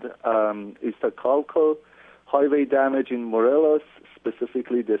 and Iztacalco, highway damage in Morelos,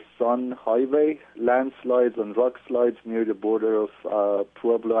 specifically the Sun Highway, landslides and rock slides near the border of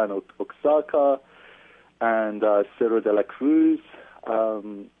Puebla and Oaxaca, and Cerro de la Cruz,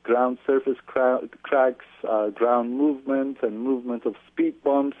 ground surface cracks, ground movement, and movement of speed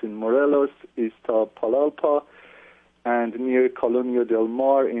bumps in Morelos, Iztapalalpa, and near Colonia del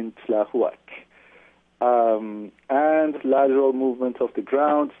Mar in Tlahuac, and lateral movement of the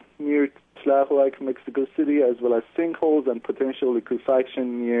ground near Tlahuac, Mexico City, as well as sinkholes and potential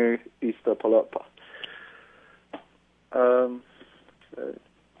liquefaction near Iztapalapa. Okay.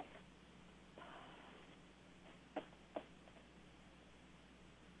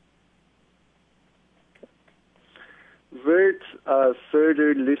 VERT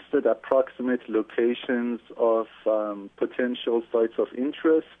further listed approximate locations of potential sites of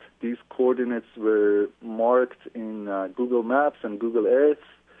interest. These coordinates were marked in Google Maps and Google Earth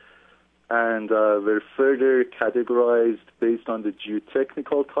and were further categorized based on the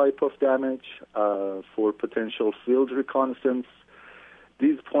geotechnical type of damage for potential field reconnaissance.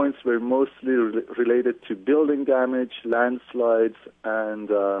 These points were mostly related to building damage, landslides, and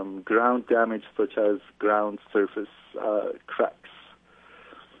ground damage such as ground surface cracks.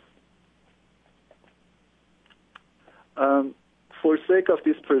 For sake of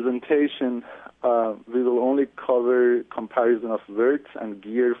this presentation, we will only cover comparison of VERT and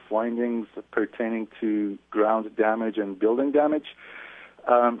GEAR findings pertaining to ground damage and building damage.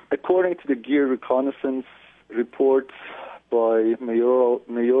 According to the GEAR reconnaissance report by Mayoral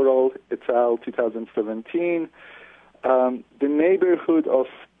et al. 2017, the neighborhood of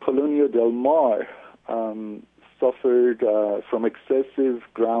Colonia del Mar suffered from excessive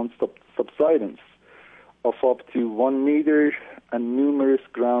ground subsidence of up to 1 meter, and numerous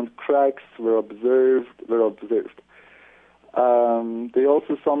ground cracks were observed. They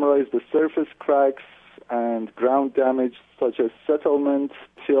also summarized the surface cracks and ground damage such as settlement,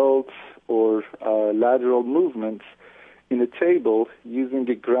 tilt, or lateral movements in a table using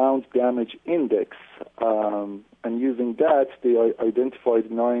a ground damage index. And using that, they identified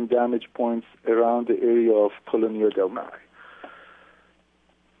 9 damage points around the area of Colonia del Mar.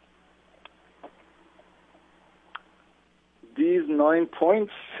 These 9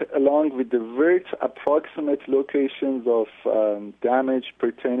 points, along with the very approximate locations of damage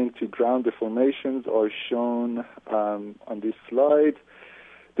pertaining to ground deformations, are shown on this slide.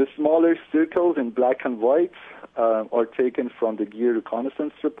 The smaller circles in black and white are taken from the Gear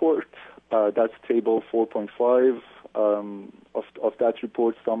Reconnaissance Report. That's table 4.5 of that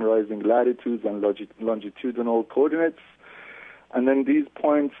report, summarizing latitudes and longitudinal coordinates. And then these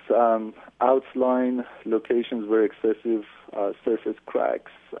points outline locations where excessive surface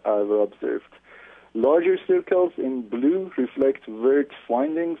cracks were observed. Larger circles in blue reflect VERT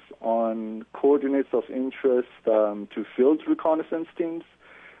findings on coordinates of interest to field reconnaissance teams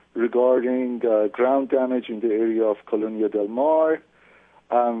regarding ground damage in the area of Colonia del Mar.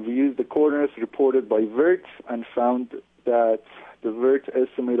 We used the coordinates reported by VERT and found that the VERT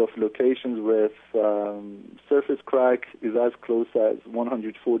estimate of locations with surface crack is as close as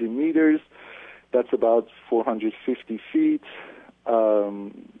 140 meters. That's about 450 feet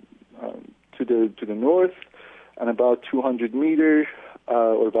to the north, and about 200 meters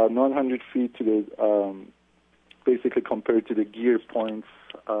or about 900 feet to the basically compared to the gear points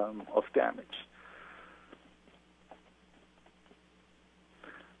of damage.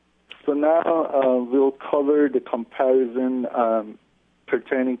 So now we'll cover the comparison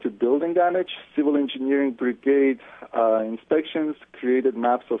pertaining to building damage. Civil Engineering Brigade inspections created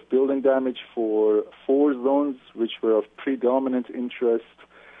maps of building damage for 4 zones which were of predominant interest.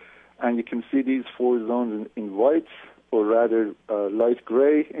 And you can see these 4 zones in white, or rather light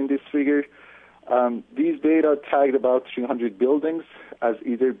gray in this figure. These data tagged about 300 buildings as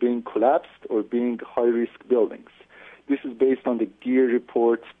either being collapsed or being high-risk buildings. This is based on the GEAR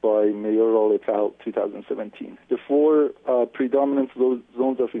report by Mayoral et al. 2017. The 4 predominant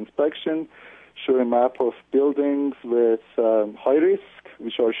zones of inspection show a map of buildings with high risk,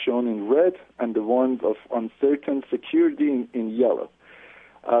 which are shown in red, and the ones of uncertain security in yellow.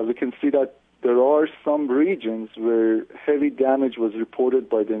 We can see that there are some regions where heavy damage was reported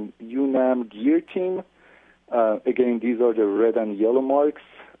by the UNAM GEAR team. Again, these are the red and yellow marks,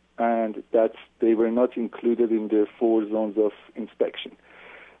 and that they were not included in the 4 zones of inspection.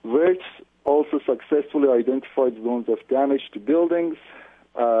 VERT also successfully identified zones of damage to buildings,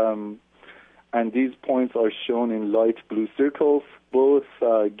 and these points are shown in light blue circles. Both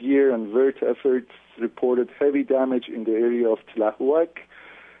GEAR and VERT efforts reported heavy damage in the area of Tlahuac,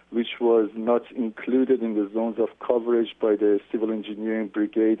 which was not included in the zones of coverage by the Civil Engineering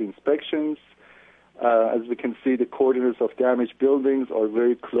Brigade inspections. As we can see, the coordinates of damaged buildings are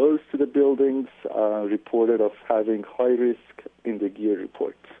very close to the buildings reported of having high risk in the GEAR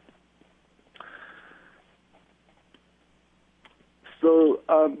report. So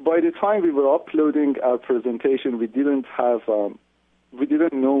by the time we were uploading our presentation, we didn't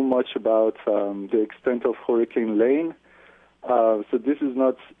know much about the extent of Hurricane Lane. So this is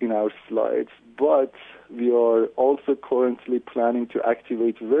not in our slides, but we are also currently planning to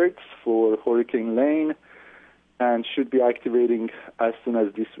activate VERTs for Hurricane Lane and should be activating as soon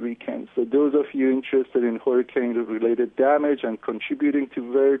as this weekend. So those of you interested in hurricane-related damage and contributing to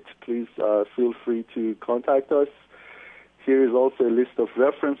VERT, please feel free to contact us. Here is also a list of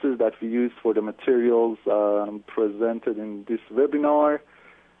references that we used for the materials presented in this webinar.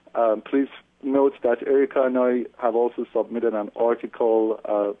 Please note that Erica and I have also submitted an article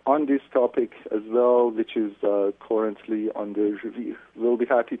on this topic as well, which is currently under review. We'll be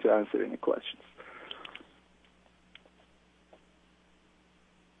happy to answer any questions.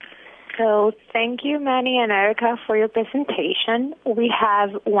 So thank you, Manny and Erica, for your presentation. We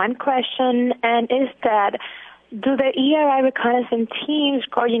have one question, and is that, do the ERI reconnaissance teams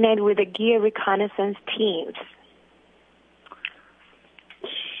coordinate with the GEAR reconnaissance teams?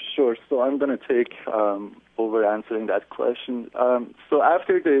 Sure. So I'm going to take over answering that question. So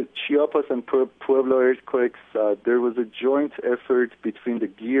after the Chiapas and Pueblo earthquakes, there was a joint effort between the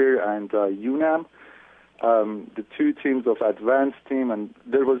GEAR and UNAM. The 2 teams of advanced team, and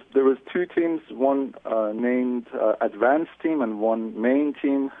there was 2 teams, one named advanced team and one main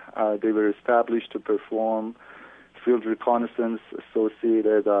team. They were established to perform field reconnaissance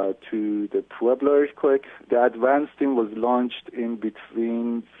associated to the Pueblo earthquake. The advanced team was launched in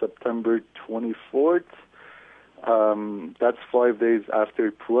between September 24th. That's 5 days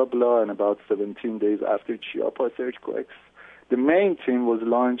after Pueblo and about 17 days after Chiapas earthquakes. The main team was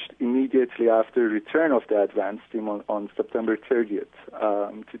launched immediately after return of the advanced team on September 30th,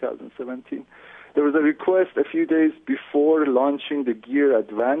 2017. There was a request a few days before launching the GEAR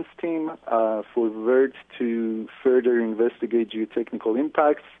advanced team for VERT to further investigate geotechnical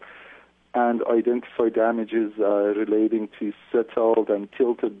impacts and identify damages relating to settled and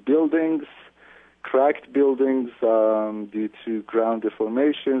tilted buildings, cracked buildings due to ground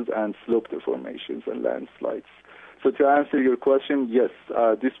deformations and slope deformations and landslides. So to answer your question, yes,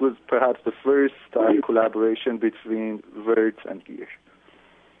 this was perhaps the first collaboration between VERT and GEAR.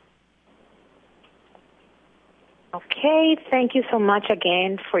 Okay, thank you so much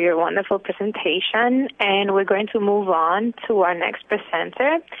again for your wonderful presentation, and we're going to move on to our next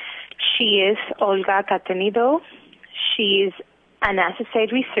presenter. She is Olga Katenido. She is an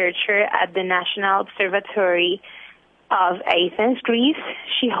associate researcher at the National Observatory of Athens, Greece.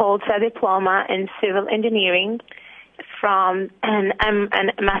 She holds a diploma in civil engineering from a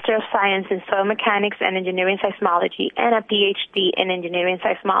Master of Science in Soil Mechanics and Engineering Seismology and a PhD in Engineering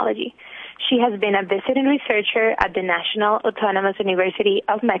Seismology. She has been a visiting researcher at the National Autonomous University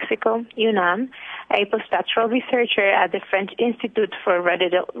of Mexico, UNAM, a postdoctoral researcher at the French Institute for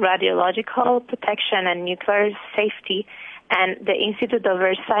Radiological Protection and Nuclear Safety, and the Institute of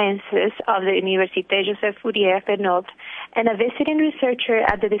Earth Sciences of the Université Joseph Fourier Grenoble, and a visiting researcher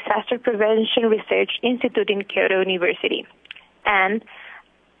at the Disaster Prevention Research Institute in Kyoto University, and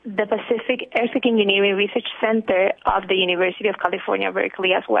the Pacific Earthquake Engineering Research Center of the University of California,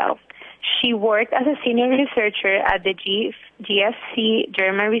 Berkeley as well. She worked as a senior researcher at the GFC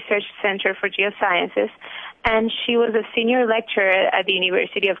German Research Center for Geosciences, and she was a senior lecturer at the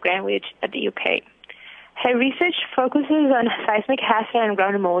University of Greenwich at the UK. Her research focuses on seismic hazard and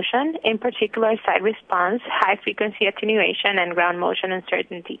ground motion, in particular site response, high-frequency attenuation, and ground motion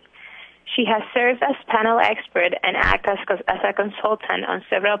uncertainty. She has served as panel expert and acted as a consultant on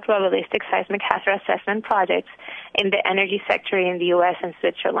several probabilistic seismic hazard assessment projects in the energy sector in the U.S. and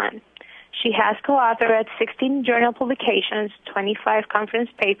Switzerland. She has co-authored 16 journal publications, 25 conference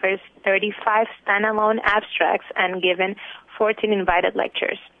papers, 35 standalone abstracts, and given 14 invited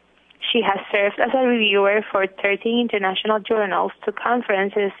lectures. She has served as a reviewer for 13 international journals, 2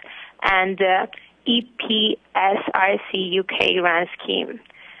 conferences, and the EPSRC UK grant scheme.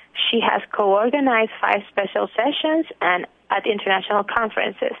 She has co-organized 5 special sessions and at international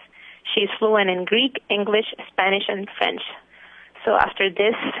conferences. She is fluent in Greek, English, Spanish, and French. So after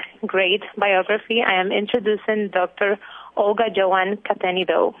this great biography, I am introducing Dr. Olga Joan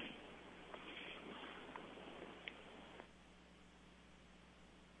Katenido.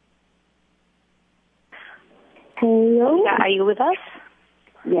 Hello. Are you with us?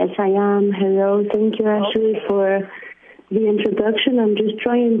 Yes, I am. Hello. Thank you, Ashley, for the introduction. I'm just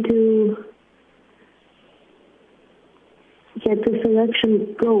trying to get the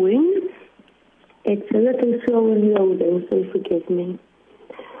selection going. It's a little slow in loading, so forgive me.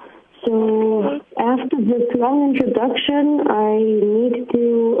 So after this long introduction, I need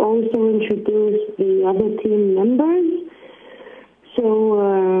to also introduce the other team members. So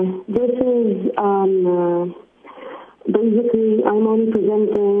this is basically, I'm only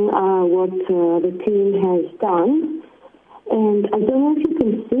presenting what the team has done. And I don't know if you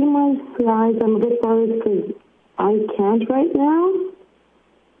can see my slides. I'm a bit worried because I can't right now.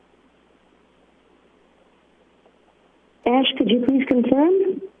 Ash, could you please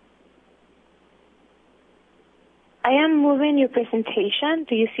confirm? I am moving your presentation.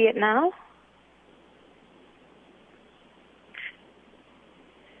 Do you see it now?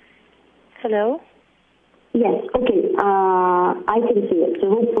 Hello? Yes, okay. I can see it, so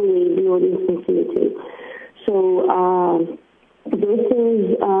hopefully the audience can see it too. So this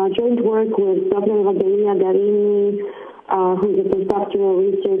is joint work with Dr. Evangelina Garini, who's a postdoctoral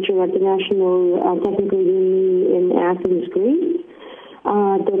researcher at the National Technical Uni in Athens, Greece.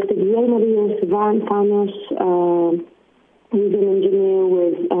 Dr. Guillermo Vanos, who's an engineer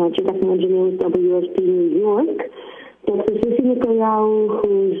with geotechnical engineer with WSP New York. Dr. Susi Nicolaou,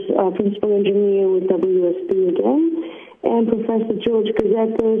 who's a principal engineer with WSP again, and Professor George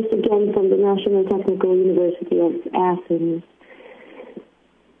Gazetas, again from the National Technical University of Athens.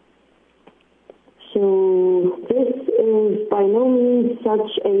 So this is by no means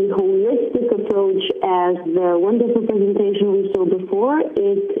such a holistic approach as the wonderful presentation we saw before.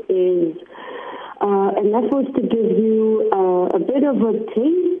 It is an effort to give you a bit of a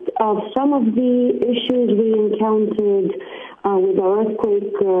taste of some of the issues we encountered with our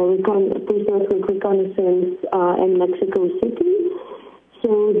post-earthquake reconnaissance in Mexico City.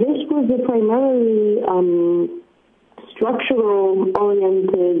 So this was a primarily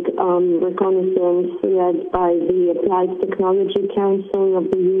structural-oriented reconnaissance led by the Applied Technology Council of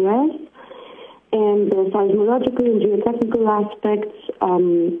the U.S. And the seismological and geotechnical aspects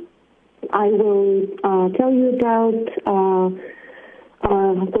I will tell you about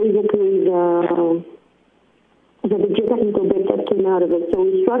basically the geotechnical bit that came out of it. So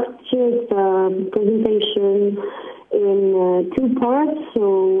we structured the presentation in two parts. So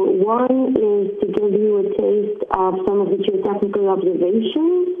one is to give you a taste of some of the geotechnical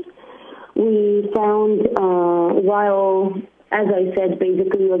observations we found while, as I said,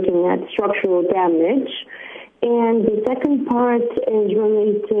 basically looking at structural damage. And the second part is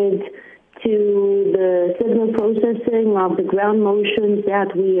related to the signal processing of the ground motions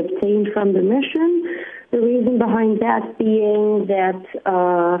that we obtained from the mission. The reason behind that being that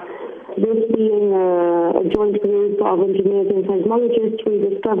this being a joint group of engineers and seismologists, we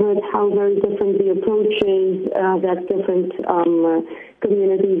discovered how very different the approaches that different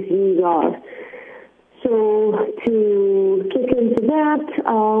communities use are. So to kick into that,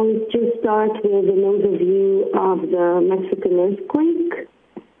 I'll just start with an overview of the Mexican earthquake.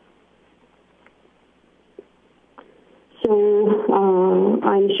 So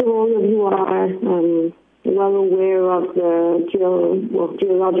I'm sure all of you are well aware of the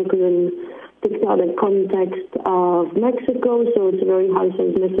geological and tectonic context of Mexico. So it's a very high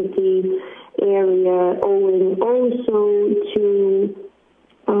seismicity area, owing also to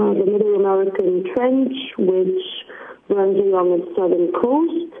the Middle American Trench, which runs along its southern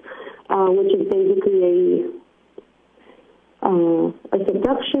coast, which is basically a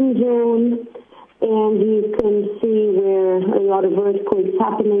subduction zone. And you can see where a lot of earthquakes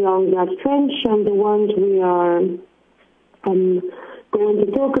happen along that trench, and the ones we are going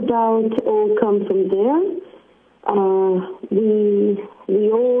to talk about all come from there. We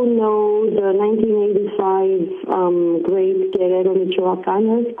all know the 1985 Great Guerrero Michoacan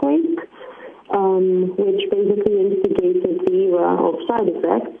earthquake, which basically instigated the era of side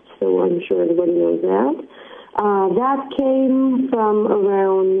effects, so I'm sure everybody knows that. That came from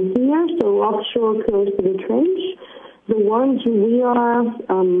around here, so offshore close to the trench. The ones we are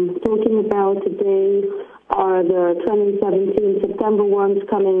talking about today are the 2017 September ones,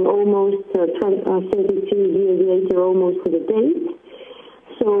 coming almost 32 years later, almost to the date.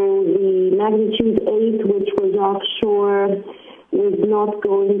 So the magnitude 8, which was offshore, was not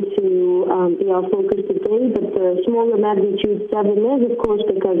going to be our focus today, but the smaller magnitude 7 is, of course,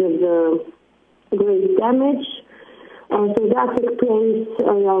 because of the great damage. So that took place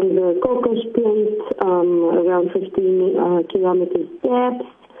along the Cocos Plate, around 15 kilometers depth.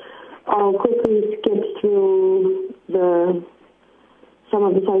 I'll quickly skip through some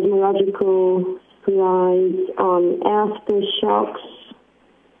of the seismological slides on aftershocks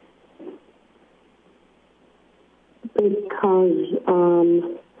because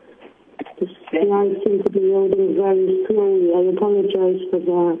the slides seem to be loading very slowly. I apologize for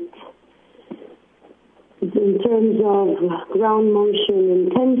that. In terms of ground motion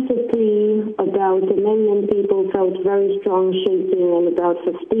intensity, about 1 million people felt very strong shaking and about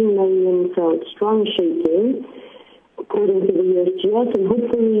 15 million felt strong shaking, according to the USGS. And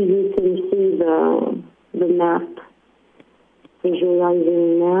hopefully you can see the map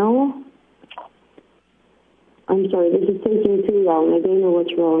visualizing now. I'm sorry, this is taking too long. I don't know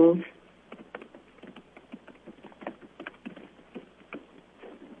what's wrong.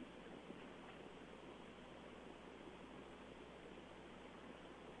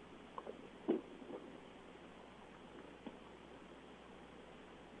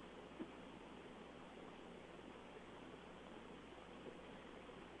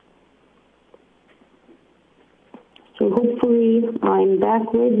 So hopefully I'm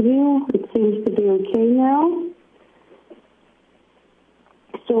back with you. It seems to be okay now.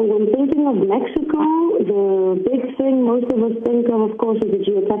 So when thinking of Mexico, the big thing most of us think of course, is the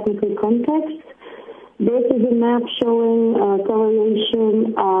geotechnical context. This is a map showing a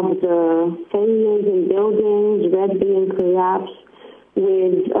correlation of the failures in buildings, red being collapse,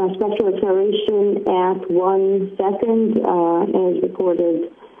 with spectral acceleration at 1 second, as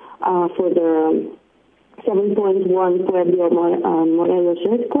recorded for the 7.1 Pueblo Morelos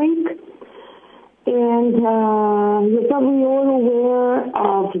earthquake. And you're probably all aware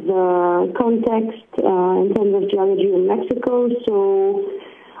of the context in terms of geology in Mexico. So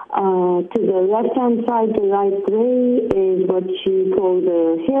to the left-hand side, the light gray is what you call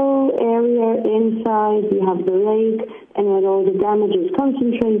the hill area. Inside, you have the lake, and where all the damage is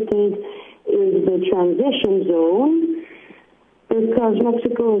concentrated is the transition zone. Because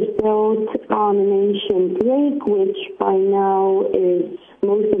Mexico is built on an ancient lake, which by now is,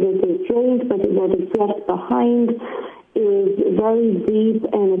 most of it is drained, but what is left behind is very deep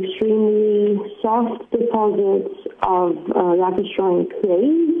and extremely soft deposits of lacustrine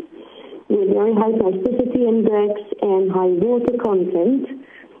clays with very high plasticity index and high water content,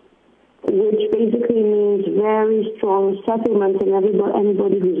 which basically means very strong settlements, and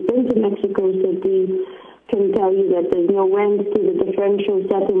anybody who's been to Mexico City can tell you that there's no end to the differential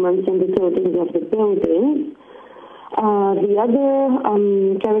settlements and the tiltings of the buildings. The other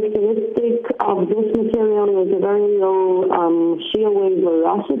characteristic of this material is a very low shear wave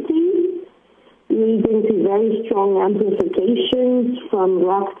velocity, leading to very strong amplifications from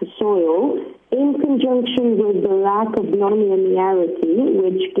rock to soil, in conjunction with the lack of nonlinearity,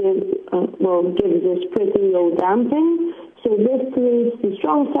 which gives us pretty low damping. So this leads to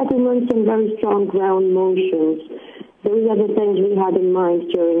strong settlements and very strong ground motions. Those are the things we had in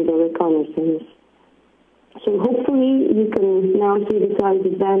mind during the reconnaissance. So hopefully you can now see the slides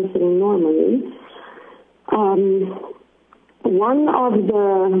advancing normally. One of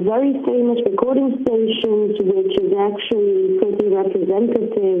the very famous recording stations, which is actually pretty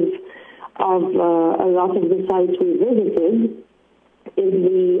representative of a lot of the sites we visited, is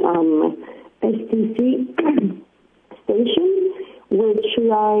the STC station, which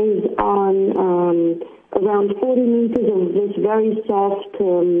lies on around 40 meters of this very soft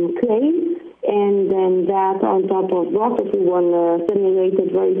clay, and then that on top of rock if we want to simulate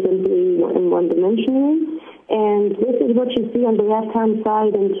it very simply and one-dimensionally. And this is what you see on the left-hand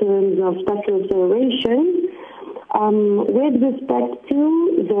side in terms of spectral acceleration. With respect to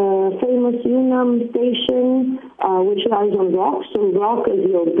the famous UNAM station, which lies on rock, so rock is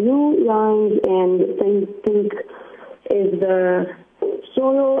your blue lines and pink is the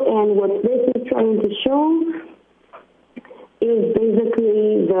soil, and what this is trying to show is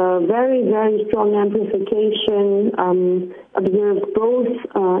basically the very, very strong amplification observed both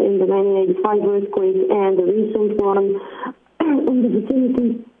in the 1985 earthquake and the recent one in the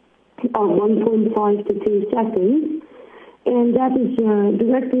vicinity of 1.5 to 2 seconds. And that is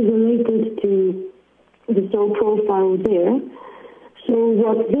directly related to the soil profile there. So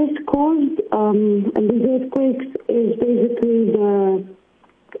what this caused, and these earthquakes, is basically the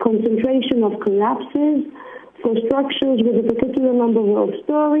concentration of collapses for structures with a particular number of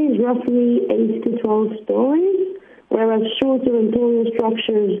stories, roughly 8 to 12 stories, whereas shorter and taller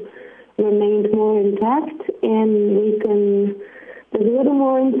structures remained more intact. And there's a little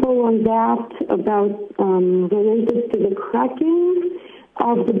more info on that about related to the cracking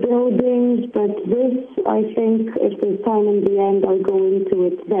of the buildings, but this, I think, if there's time in the end, I'll go into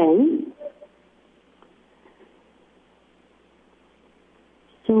it then.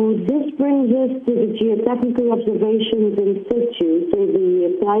 So this brings us to the geotechnical observations in situ. So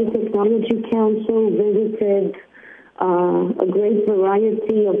the Applied Technology Council visited a great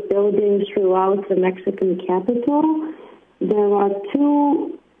variety of buildings throughout the Mexican capital. There are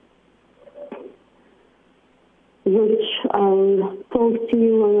two which I'll talk to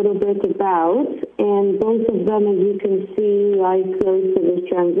you a little bit about, and both of them, as you can see, lie close to this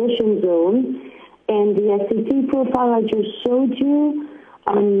transition zone. And the SCT profile I just showed you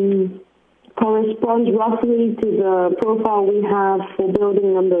corresponds roughly to the profile we have for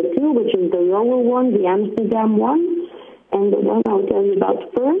building number 2, which is the lower one, the Amsterdam one, and the one I'll tell you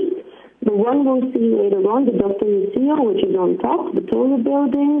about first. The one we'll see later on, the Dr. Lucio, which is on top, the taller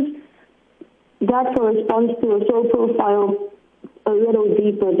buildings, that corresponds to a soil profile a little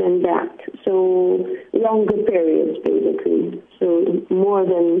deeper than that, so longer periods basically, so more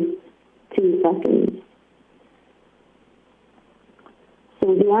than 2 seconds.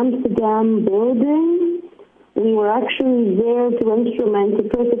 So the Amsterdam building, we were actually there to instrument a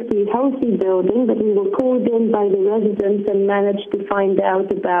perfectly healthy building, but we were called in by the residents and managed to find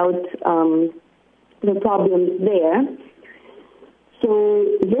out about the problems there. So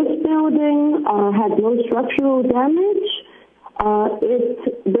this building had no structural damage.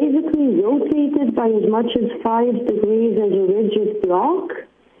 It basically rotated by as much as 5 degrees as a rigid block.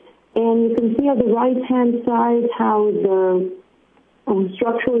 And you can see on the right-hand side how the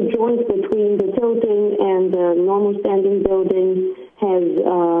structural joint between the tilting and the normal standing building has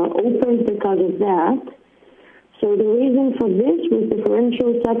opened because of that. So the reason for this was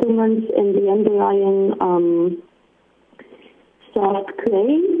differential settlements in the underlying soft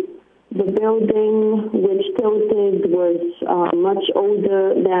clay. The building which tilted was much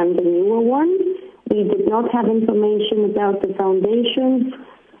older than the newer one. We did not have information about the foundations,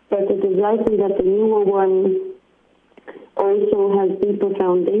 but it is likely that the newer one also has deeper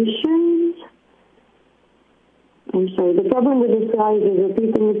foundations. I'm sorry, the problem with the slide is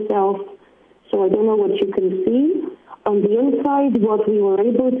repeating itself, so I don't know what you can see. On the inside, what we were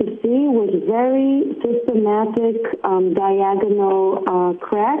able to see was very systematic diagonal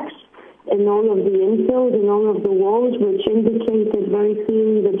cracks in all of the infills, in all of the walls, which indicated very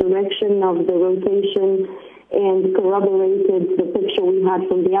clearly the direction of the rotation and corroborated the picture we had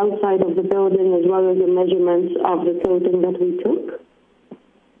from the outside of the building as well as the measurements of the tilting that we took.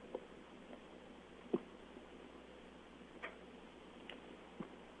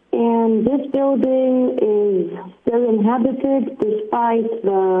 And this building is still inhabited despite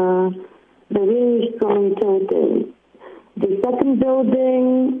the really strong tilting. The second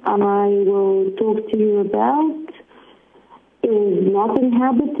building I will talk to you about is not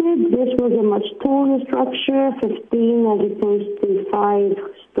inhabited. This was a much taller structure, 15 as opposed to 5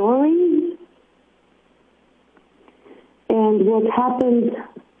 stories. And what happened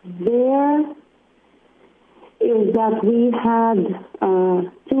there is that we had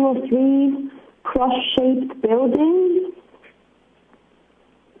 2 or 3 cross-shaped buildings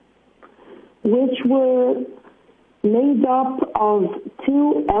which were made up of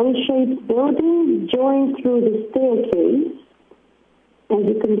 2 L-shaped buildings joined through the staircase. As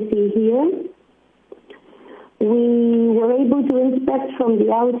you can see here, we were able to inspect from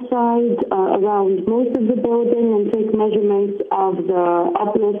the outside around most of the building and take measurements of the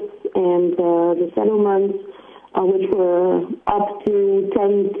uplifts and the settlements, which were up to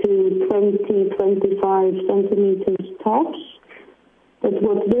 10 to 20, 25 centimeters tops. But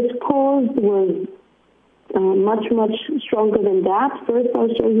what this caused was much, much stronger than that. First,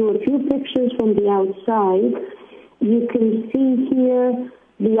 I'll show you a few pictures from the outside. You can see here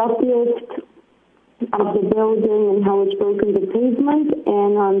the uplift of the building and how it's broken the pavement,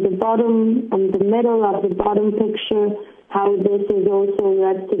 and on the bottom, on the middle of the bottom picture, how this has also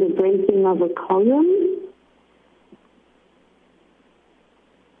led to the breaking of a column.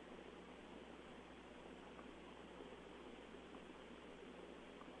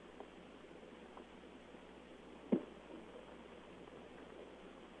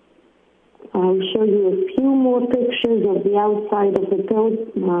 I'll show you a few more pictures of the outside of the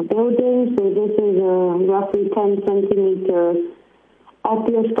building. So this is a roughly 10 centimeter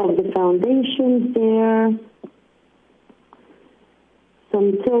uplift of the foundations there.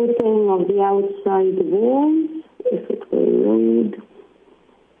 Some tilting of the outside walls, if it will load.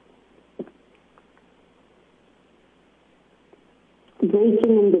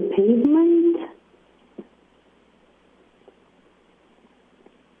 Breaking in the pavement.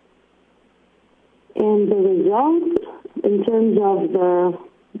 And the result, in terms of the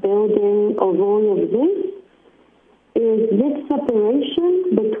building of all of this, is this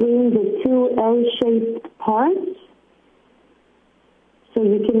separation between the 2 L-shaped parts. So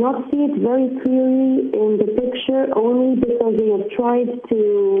you cannot see it very clearly in the picture only because we have tried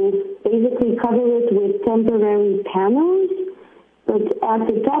to basically cover it with temporary panels. But at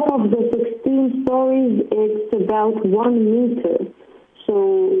the top of the 16 stories, it's about 1 meter.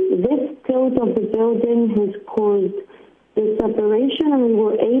 So this tilt of the building has caused this separation, and we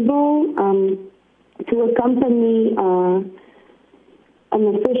were able to accompany an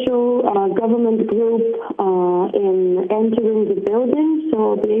official government group in entering the building. So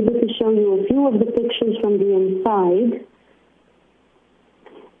I'll be able to show you a few of the pictures from the inside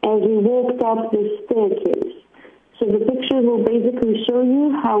as we walked up the staircase. So the pictures will basically show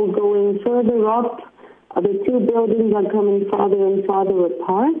you how going further up, the 2 buildings are coming farther and farther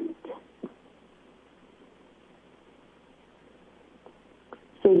apart.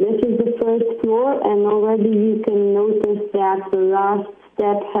 So this is the first floor, and already you can notice that the last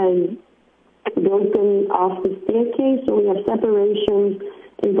step has broken off the staircase. So we have separations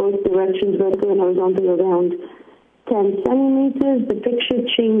in both directions, vertical and horizontal, around 10 centimeters. The picture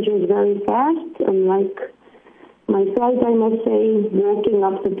changes very fast, unlike my sight, I must say, walking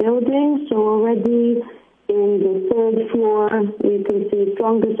up the building. So already in the 3rd floor, you can see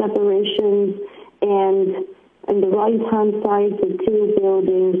stronger separations, and on the right-hand side, the 2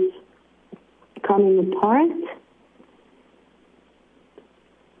 buildings coming apart.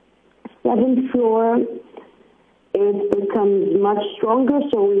 7th floor, it becomes much stronger,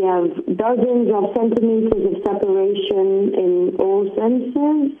 so we have dozens of centimeters of separation in all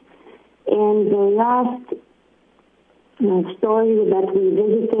senses. And the last story that we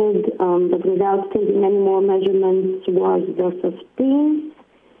visited, but without taking any more measurements, was the 15th.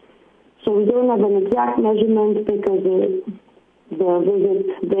 So we don't have an exact measurement because the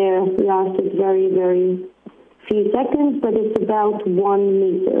visit there lasted very, very few seconds, but it's about 1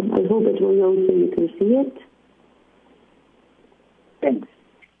 meter. I hope it will load so you can see it. Thanks.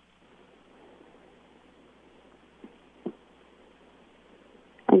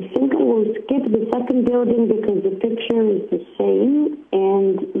 I think I will skip the second building because the picture is the same,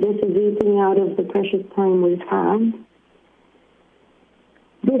 and this is eating out of the precious time we have.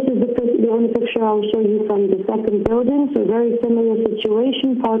 This is the only picture I'll show you from the second building, so very similar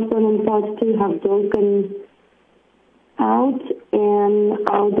situation. Part 1 and Part 2 have broken out, and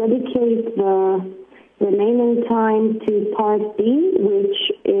I'll dedicate the remaining time to Part B, which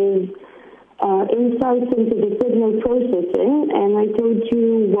is insights into the signal processing, and I told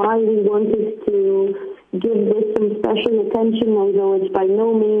you why we wanted to give this some special attention, although it's by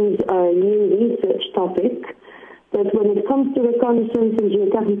no means a new research topic. But when it comes to reconnaissance and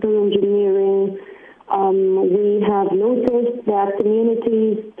geotechnical engineering, we have noticed that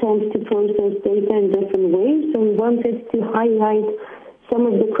communities tend to process data in different ways, so we wanted to highlight some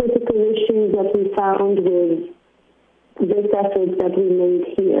of the critical issues that we found with this effort that we made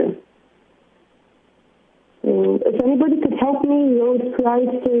here. If anybody could help me load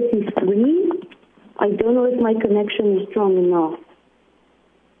slide 33, I don't know if my connection is strong enough.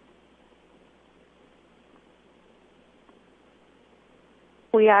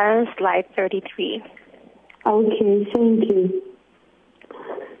 We are on slide 33. Okay, thank you.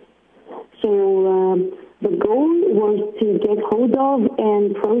 So the goal was to get hold of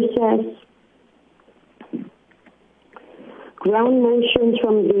and process ground motions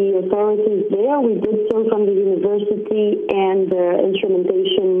from the authorities there. We did so from the university and the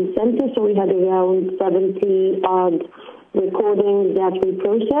instrumentation center, so we had around 70-odd recordings that we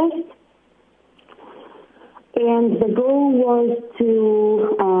processed. And the goal was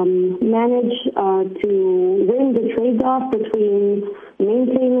to manage to win the trade-off between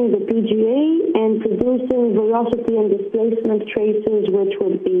maintaining the PGA and producing velocity and displacement traces which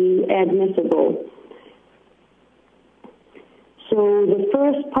would be admissible. So the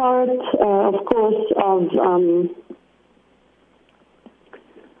first part, of course, of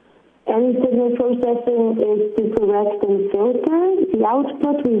any signal processing is to correct and filter. The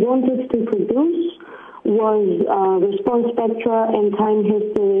output we wanted to produce was response spectra and time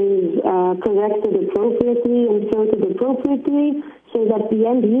histories corrected appropriately and filtered appropriately so that the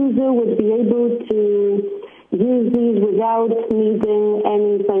end user would be able to use these without needing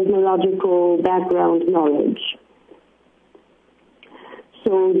any seismological background knowledge.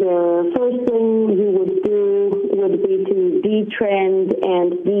 So the first thing you would do would be to detrend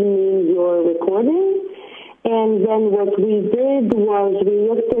and demean your recording. And then what we did was we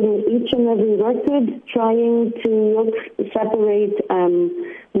looked in each and every record trying to separate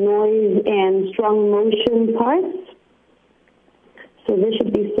noise and strong motion parts. So this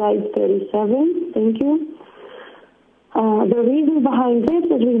should be slide 37. Thank you. The reason behind this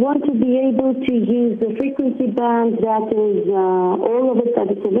is we want to be able to use the frequency band that is all of it that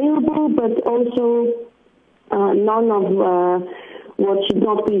is available, but also none of what should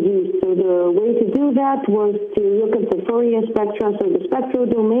not be used. So the way to do that was to look at the Fourier spectra, so the spectral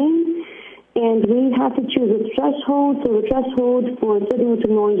domain, and we had to choose a threshold. So the threshold for signal to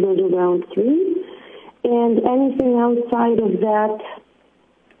noise was around 3, and anything outside of that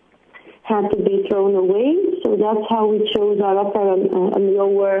had to be thrown away. So that's how we chose our upper and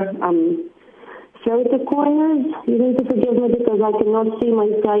lower filter corners. You need to forgive me because I cannot see my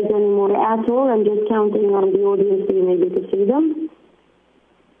slides anymore at all. I'm just counting on the audience being able to see them.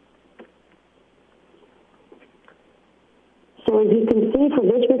 So as you can see for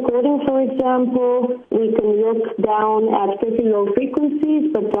this recording, for example, we can look down at pretty low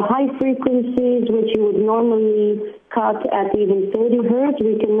frequencies, but the high frequencies, which you would normally cut at even 30 hertz,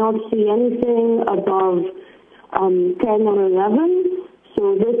 we cannot see anything above 10 or 11.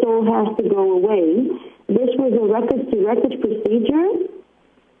 So this all has to go away. This was a record-to-record procedure.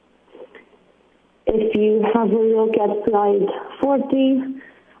 If you have a look at slide 40,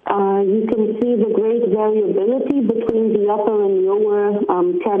 you can see the great variability between the upper and lower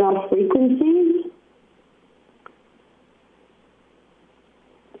cutoff frequencies.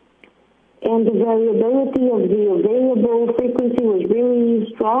 And the variability of the available frequency was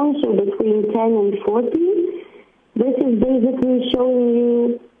really strong, so between 10 and 40. This is basically showing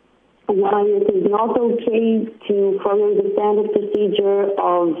you why it is not okay to follow the standard procedure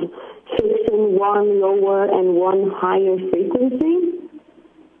of fixing one lower and one higher frequency.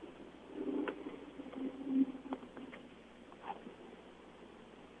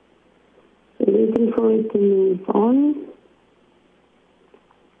 Waiting for it to move on.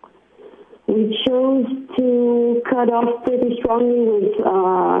 We chose to cut off pretty strongly with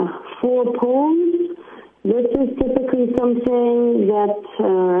 4 poles. This is typically something that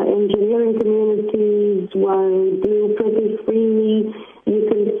engineering communities will do pretty freely. You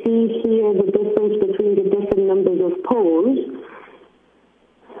can see here the difference between the different numbers of poles.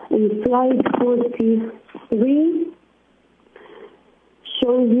 And slide 43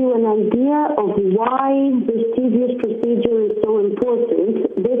 shows you an idea of why this tedious procedure is so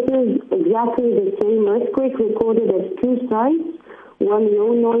important. This is exactly the same earthquake recorded at two sites, one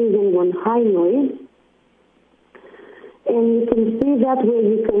low noise and one high noise. And you can see that where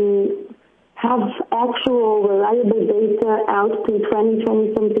you can have actual reliable data out to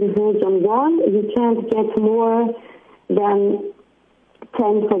 20-something hertz on one, you can't get more than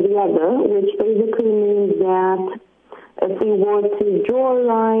 10 for the other, which basically means that if we were to draw a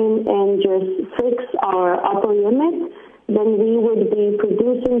line and just fix our upper limit, then we would be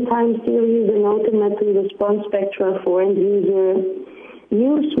producing time series and ultimately response spectra for end user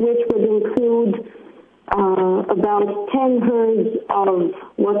use, which would include about 10 hertz of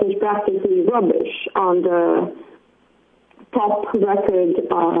what is practically rubbish on the top record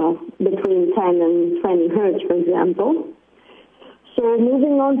between 10 and 20 hertz, for example. So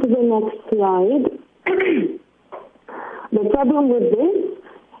moving on to the next slide. The problem with this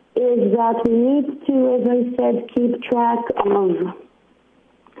is that we need to, as I said, keep track of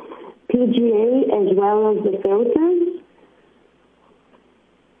PGA as well as the filters.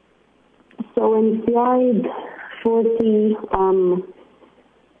 So in slide 45,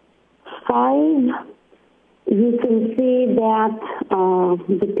 you can see that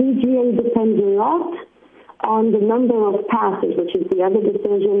the PGA depends a lot on the number of passes, which is the other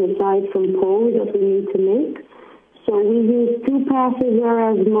decision aside from poles that we need to make. So we use two passes,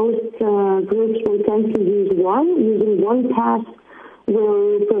 whereas most groups will tend to use one. Using one pass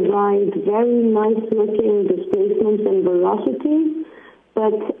will provide very nice-looking displacements and velocities,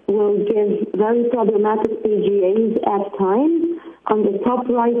 but will give very problematic PGAs at times. On the top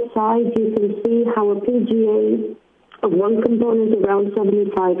right side, you can see how a PGA of one component around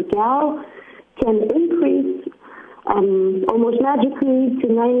 75 gal can increase almost magically to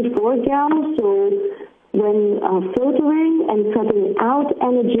 94 gal. So when filtering and cutting out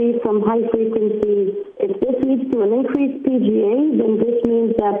energy from high frequencies, if this leads to an increased PGA, then this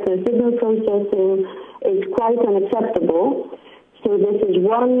means that the signal processing is quite unacceptable. So this is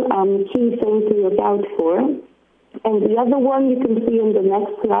one key thing to look out for. And the other one you can see in the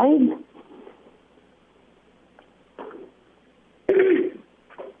next slide.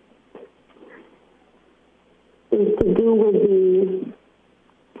 Is to do with the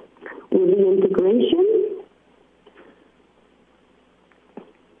integration.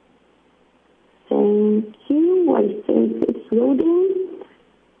 Thank you. I think it's loading.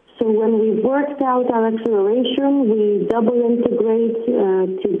 So when we've worked out our acceleration, we double integrate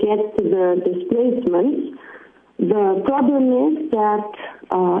to get to the displacements. The problem is that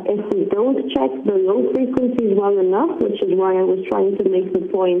if we don't check the low frequencies well enough, which is why I was trying to make the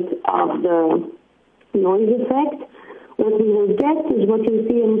point of the noise effect, what we will get is what you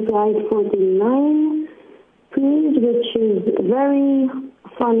see in slide 49, please, which is very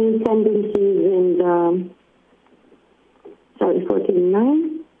funny tendencies in the,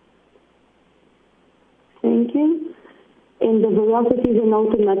 49. Thank you. In the velocities and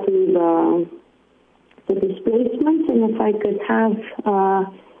ultimately the displacements. And if I could have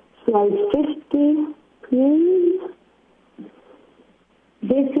slide 50, please.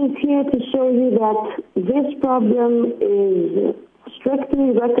 This is here to show you that this problem is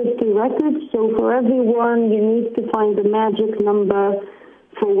strictly record to record. So for every one, you need to find the magic number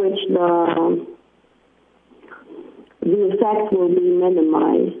for which the effect will be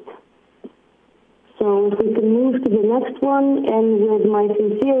minimized. So if we can move to the next one, and with my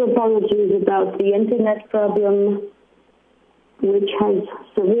sincere apologies about the internet problem, which has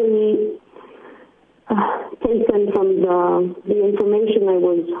severely taken from the information I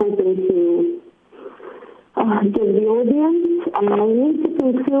was hoping to give the audience. I need to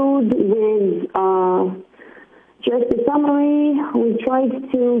conclude with just a summary. We tried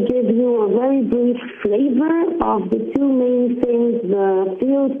to give you a very brief flavor of the two main things: the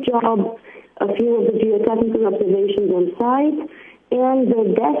field job, a few of the geotechnical observations on site, and the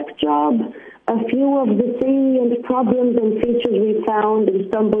desk job, a few of the salient problems and features we found and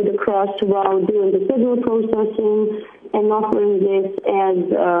stumbled across while doing the signal processing, and offering this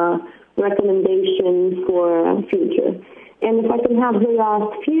as a recommendation for future. And if I can have the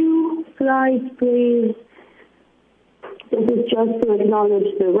last few slides, please. This is just to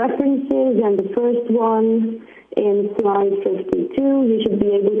acknowledge the references, and the first one in slide 52, you should be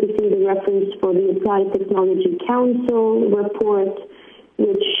able to see the reference for the Applied Technology Council report,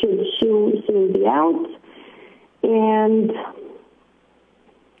 which should soon be out. And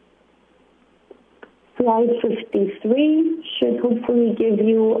slide 53 should hopefully give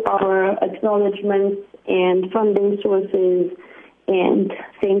you our acknowledgments and funding sources And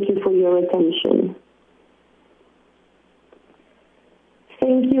thank you for your attention.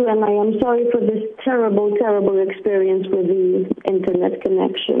 Thank you, and I am sorry for this terrible, terrible experience with the internet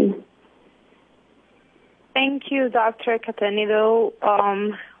connection. Thank you, Dr. Catenido.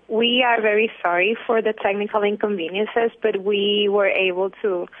 We are very sorry for the technical inconveniences, but we were able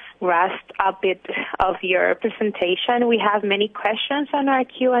to grasp a bit of your presentation. We have many questions on our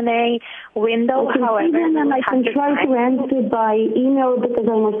Q&A window. Okay, however, and I can try to answer by email because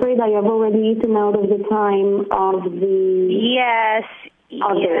I'm afraid I have already eaten out of the time of the... Yes,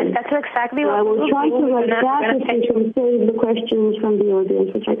 that's exactly what I will try to write that if you can save the questions from the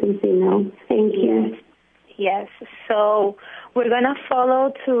audience, which I can see now. Thank you. Yes, so we're going to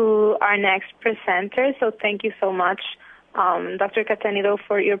follow to our next presenter. So thank you so much, Dr. Catenido,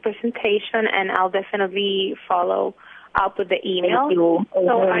 for your presentation, and I'll definitely follow up with the email. Thank you.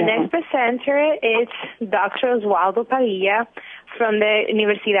 So our next presenter is Dr. Oswaldo Padilla from the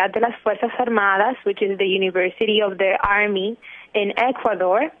Universidad de las Fuerzas Armadas, which is the University of the Army in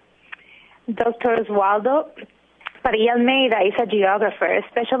Ecuador. Dr. Oswaldo Padilla Almeida is a geographer, a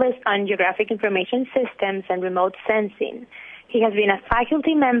specialist on geographic information systems and remote sensing. He has been a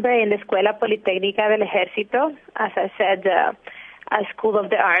faculty member in the Escuela Politécnica del Ejército, as I said, a school of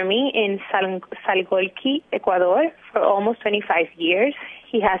the Army in Salgolqui, Ecuador, for almost 25 years.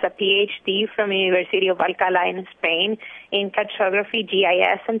 He has a PhD from the University of Alcalá in Spain in cartography,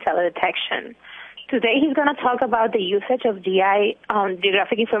 GIS, and teledetection. Today he's going to talk about the usage of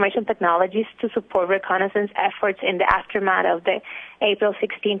geographic information technologies to support reconnaissance efforts in the aftermath of the April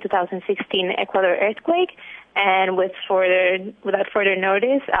 16, 2016 Ecuador earthquake. And without further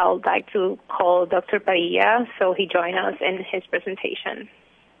notice, I would like to call Dr. Padilla so he join us in his presentation.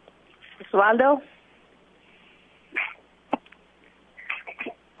 Oswaldo?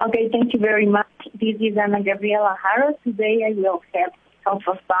 Okay, thank you very much. This is Ana Gabriela Jara. Today I will help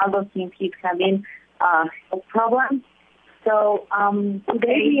Oswaldo since he's having a problem. So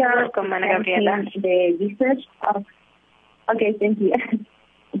today we are presenting the usage of, thank you.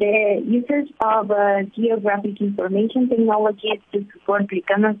 The usage of geographic information technologies to support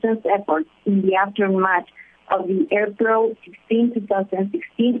reconnaissance efforts in the aftermath of the April 16,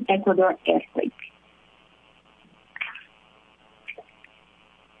 2016 Ecuador earthquake.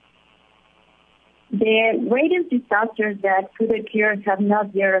 The greatest disasters that could occur have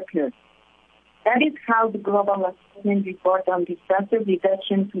not yet occurred. That is how the Global Assessment Report on Disaster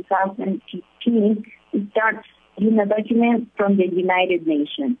Reduction 2015 starts in a document from the United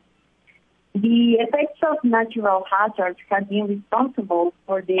Nations. The effects of natural hazards have been responsible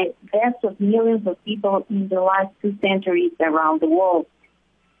for the deaths of millions of people in the last 2 centuries around the world,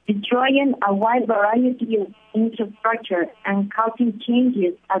 destroying a wide variety of infrastructure and causing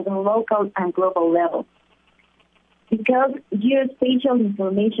changes at the local and global level. Because geospatial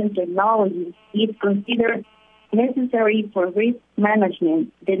information technology is considered necessary for risk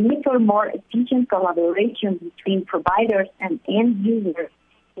management, the need for more efficient collaboration between providers and end users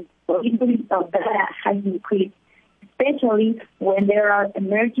for delivery of data has increased, especially when there are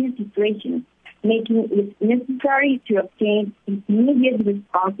emerging situations, making it necessary to obtain immediate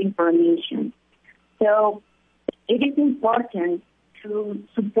response information. So it is important to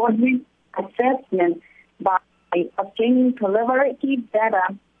support risk assessment by obtaining collaborative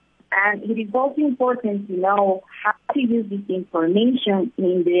data, and it is also important to know how to use this information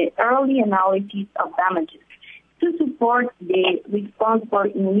in the early analysis of damages to support the response for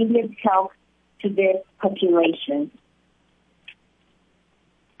immediate help to the population.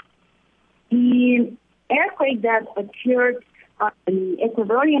 The earthquake that occurred on the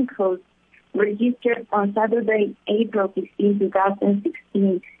Ecuadorian coast registered on Saturday, April 16,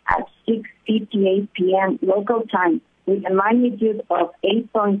 2016 at 6:58 p.m. local time with a magnitude of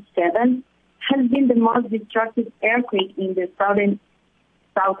 8.7 has been the most destructive earthquake in the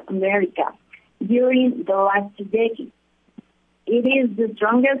South America during the last 2 decades. It is the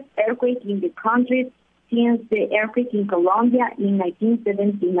strongest earthquake in the country since the earthquake in Colombia in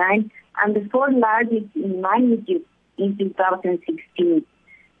 1979 and the 4th largest in magnitude in 2016.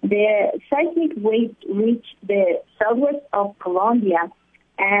 The seismic wave reached the southwest of Colombia,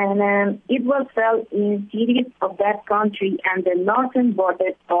 and it was felt in cities of that country and the northern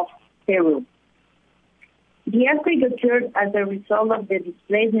border of Peru. The earthquake occurred as a result of the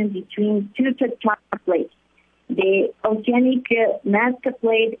displacement between 2 tectonic plates, the oceanic Nazca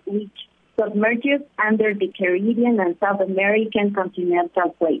plate, which submerges under the Caribbean and South American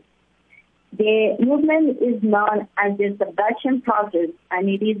continental plates. The movement is known as the subduction process, and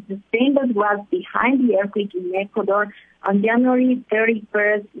it is the same that was behind the earthquake in Ecuador on January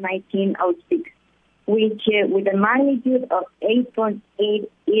 31st, 1906. which with a magnitude of 8.8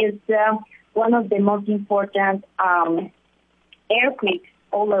 is one of the most important earthquakes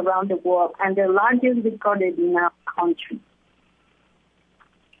all around the world and the largest recorded in our country.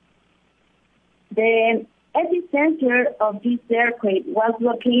 The epicenter of this earthquake was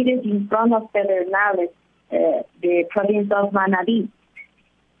located in front of Pedernales, the province of Manabí.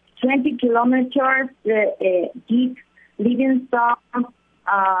 20 kilometers deep, living storm,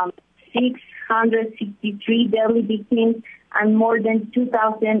 663 deadly victims, and more than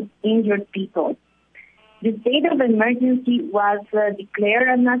 2,000 injured people. The state of emergency was declared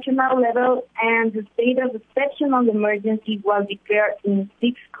at national level, and the state of exceptional emergency was declared in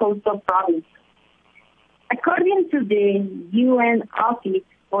 6 coastal provinces. According to the UN Office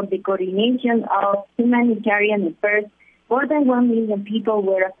for the Coordination of Humanitarian Affairs, more than 1 million people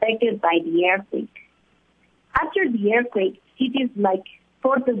were affected by the earthquake. After the earthquake, cities like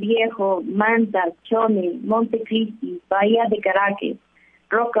Puerto Viejo, Manta, Chone, Montecristi, Bahía de Caracas,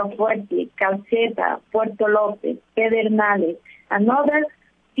 Rocafuerte, Calceta, Puerto López, Pedernales, and other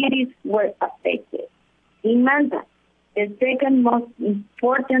cities were affected. In Manta, the second most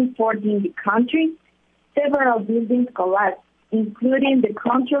important port in the country, several buildings collapsed, including the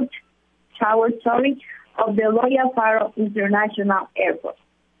control tower of the Loya Faro International Airport.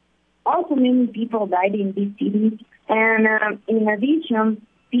 Also, many people died in this city, and in addition,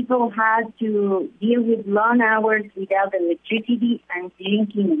 people had to deal with long hours without electricity and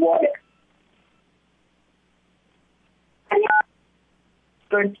drinking water.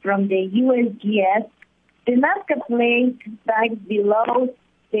 Experts from the USGS, the Nazca Plate dives below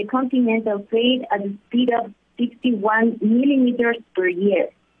the continental plate at a speed of 61 millimeters per year.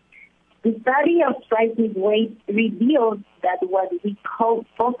 The study of seismic waves reveals that what we call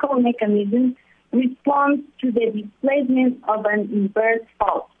focal mechanism responds to the displacement of an inverse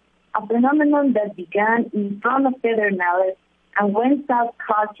fault, a phenomenon that began in front of Pedernales and went south,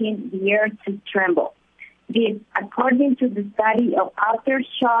 causing the earth to tremble. This, according to the study of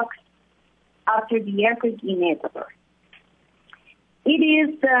aftershocks after the earthquake in Ecuador. It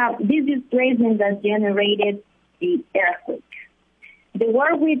is this displacement that generated the earthquake. The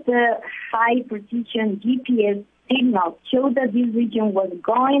work with the high-precision GPS signal showed that this region was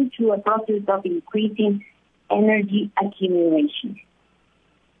going through a process of increasing energy accumulation.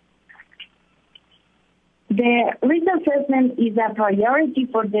 The risk assessment is a priority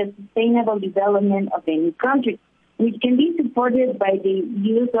for the sustainable development of any country, which can be supported by the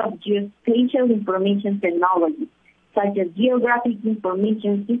use of geospatial information technology, such as geographic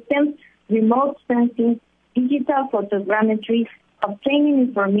information systems, remote sensing, digital photogrammetry, obtaining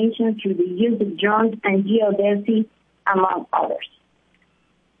information through the use of drones and geodesy, among others.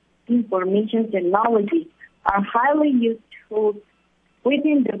 Information technologies are highly used tools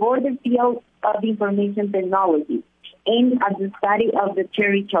within the broader field of information technology aimed at the study of the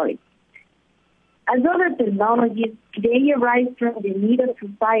territory. As other technologies, they arise from the need of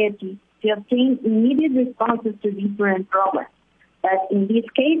society to obtain immediate responses to different problems, but in this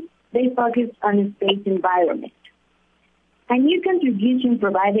case, they focus on the space environment. A new contribution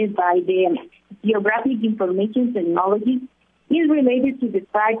provided by the geographic information technology is related to the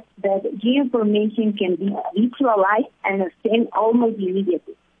fact that geoinformation can be visualized and obtained almost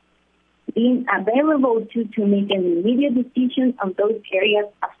immediately, being available to make an immediate decision on those areas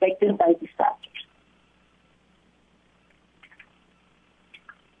affected by disasters.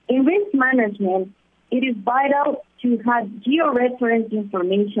 In risk management, it is vital to have georeference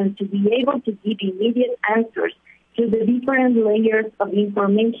information to be able to give immediate answers to the different layers of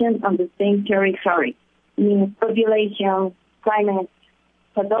information on the same territory, meaning population, climate,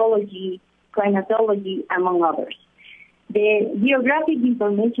 pathology, climatology, among others. The geographic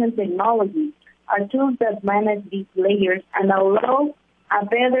information technologies are tools that manage these layers and allow a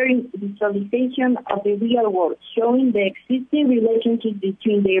better visualization of the real world, showing the existing relationships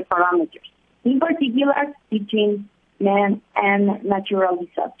between their parameters, in particular between man and natural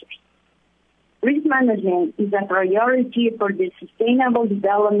disasters. Risk management is a priority for the sustainable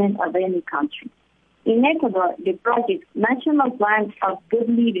development of any country. In Ecuador, the project National Plan of Good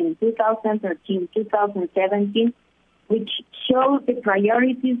Living 2013-2017, which shows the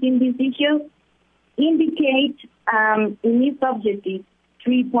priorities in this issue, indicate in its objective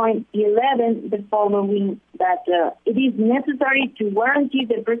 3.11 the following, that it is necessary to guarantee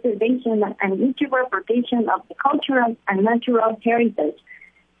the preservation and interpretation of the cultural and natural heritage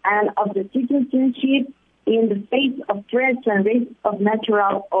and of the citizenship in the face of threats and risks of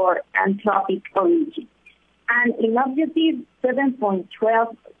natural or anthropic origin. And in Objective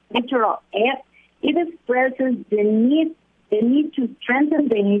 7.12, literal F, it expresses the need to strengthen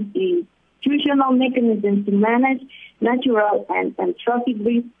the institutional mechanisms to manage natural and trophic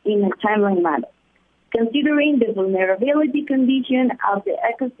risks in a timely manner, considering the vulnerability condition of the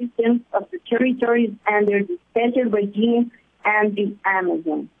ecosystems of the territories under the special regime and the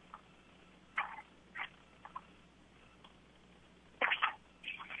Amazon.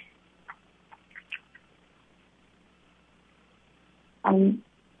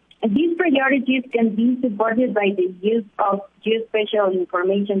 These priorities can be supported by the use of geospatial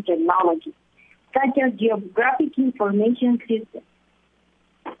information technology, such as geographic information systems,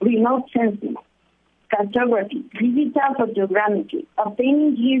 remote sensing, cartography, digital photogrammetry,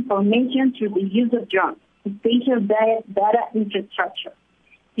 obtaining geoinformation through the use of drones, spatial data infrastructure,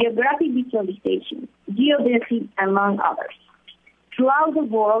 geographic visualization, geodesy, among others. Throughout the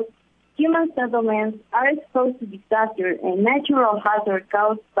world, human settlements are exposed to disaster and natural hazards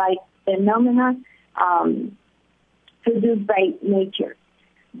caused by phenomena produced by nature.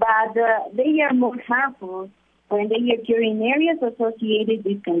 But they are more harmful when they occur in areas associated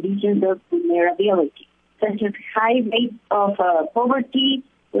with conditions of vulnerability, such as high rates of poverty,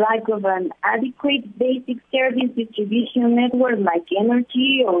 lack of an adequate basic service distribution network like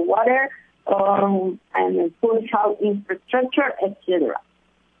energy or water, and poor health infrastructure, etc.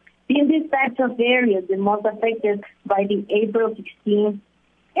 In these types of areas, the most affected by the April 16th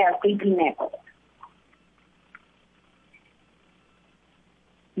earthquake in Ecuador.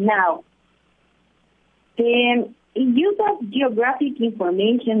 Now, the use of geographic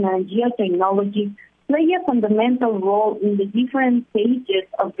information and geotechnology play a fundamental role in the different stages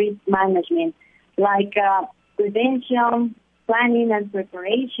of risk management, like prevention, planning and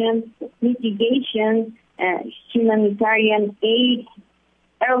preparation, mitigation, humanitarian aid,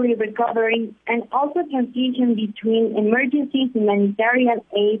 early recovery, and also transition between emergency humanitarian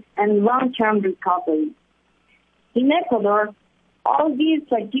aid and long-term recovery. In Ecuador, all these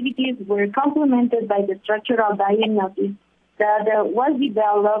activities were complemented by the structural diagnosis that was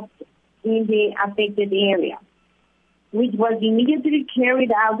developed in the affected area, which was immediately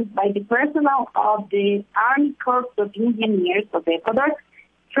carried out by the personnel of the Army Corps of Engineers of Ecuador,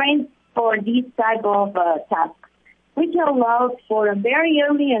 trained for this type of task, which allowed for a very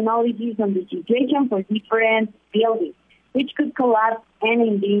early analysis on the situation for different buildings, which could collapse and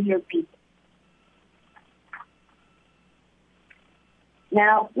endanger people.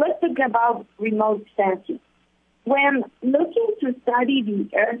 Now, let's talk about remote sensing. When looking to study the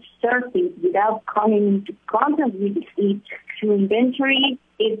Earth's surface without coming into contact with it to inventory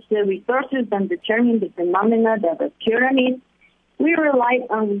its resources and determine the phenomena that occur on it, we rely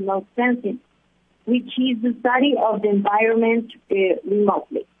on remote sensing, which is the study of the environment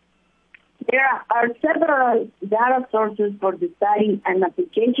remotely. There are several data sources for the study and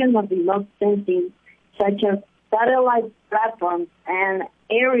application of remote sensing, such as satellite platforms and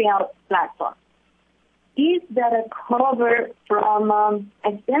aerial platforms. These data cover from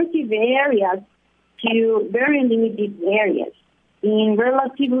extensive areas to very limited areas in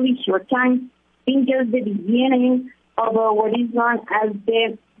relatively short time, in just the beginning of what is known as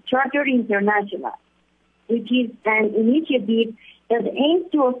the Charter International, which is an initiative that aims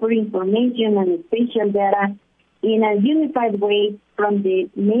to offer information and spatial data in a unified way from the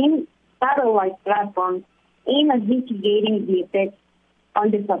main satellite platforms aimed at mitigating the effects on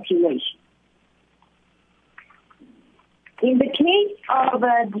the population. In the case of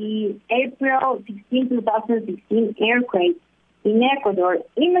the April 16, 2016 earthquake in Ecuador,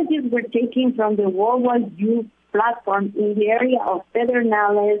 images were taken from the Worldwide View platform in the area of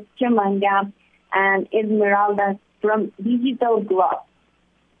Pedernales, Chamanga, and Esmeraldas from digital globe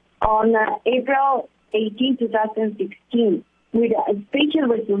on April 18, 2016, with a spatial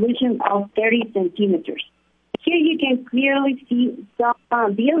resolution of 30 centimeters. Here you can clearly see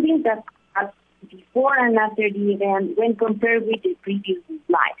some buildings that are before and after the event when compared with the previous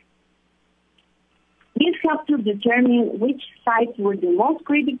slide. This helps to determine which sites were the most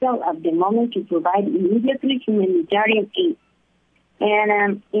critical at the moment to provide immediately humanitarian aid,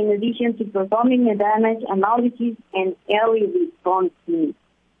 and in addition to performing a damage analysis and early response needs.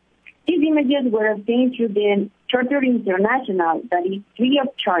 These images were obtained through the Charter International, that is free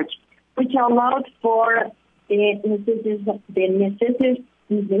of charge, which allowed for the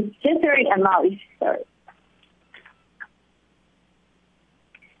necessary analysis.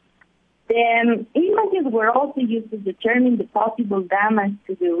 The images were also used to determine the possible damage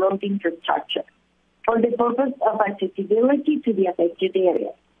to the road infrastructure for the purpose of accessibility to the affected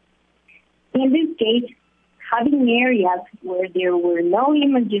areas. In this case, having areas where there were no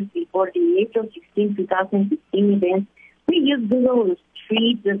images before the April 16, 2016 event, we used Google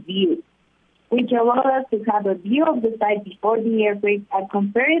Street View, which allowed us to have a view of the site before the earthquake and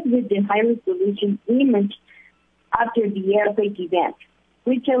compare it with the high-resolution image after the earthquake event,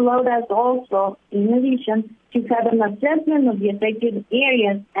 which allowed us also, in addition, to have an assessment of the affected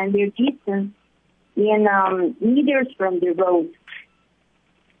areas and their distance in meters from the road.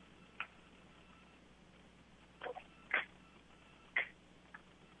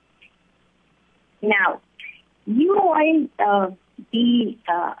 Now, UAV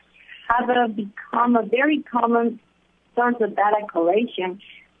have become a very common source of data collection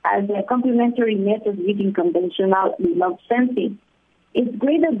as a complementary method using conventional remote sensing. Its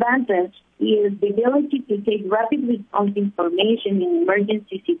great advantage is the ability to take rapid response information in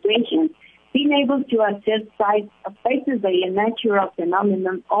emergency situations, being able to access sites affected by a natural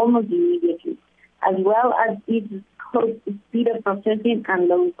phenomenon almost immediately, as well as its close speed of processing and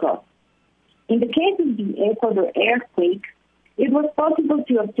low cost. In the case of the Ecuador earthquake, it was possible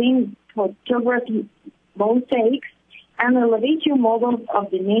to obtain photography mosaics and elevation models of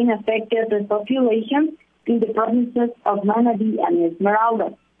the main affected population in the provinces of Manabí and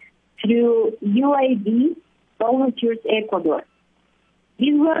Esmeralda through UAV Volunteers Ecuador.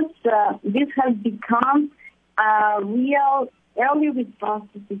 This has become a real early response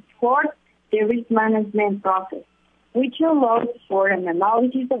to support the risk management process, which allows for an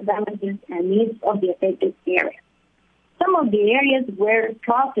analysis of damages and needs of the affected area. Some of the areas were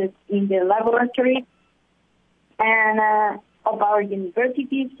processed in the laboratory and of our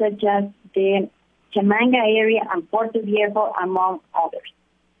universities, such as the Chamanga area and Puerto Viejo, among others.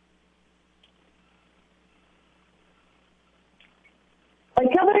 By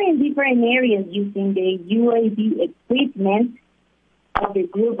covering different areas using the UAV equipment of a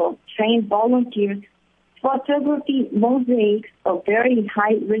group of trained volunteers, photography mosaics of very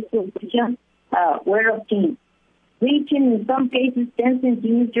high resolution were obtained, reaching in some cases 10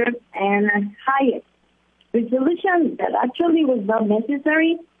 centimeters and higher. Resolution that actually was not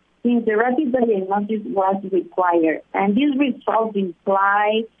necessary since the rapid diagnosis was required, and these results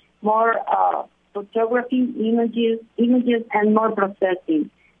imply more photography images and more processing.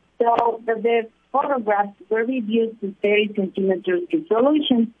 So the photographs were reduced to 30 centimeters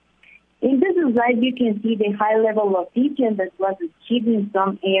resolution. In this slide, you can see the high level of detail that was achieved in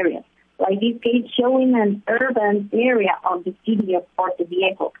some areas, like this case showing an urban area of the city of Puerto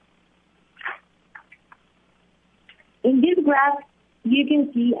Viejo. In this graph, you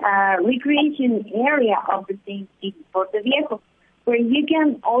can see a recreation area of the same city, Puerto Viejo, where you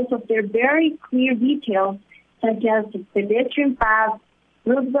can also observe very clear details such as pedestrian paths,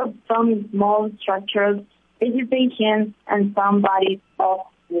 roofs of some small structures, vegetation, and some bodies of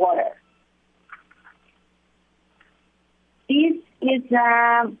water. This is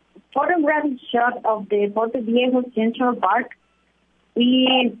a photographic shot of the Puerto Viejo Central Park.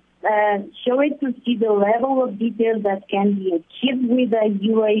 We show it to see the level of detail that can be achieved with a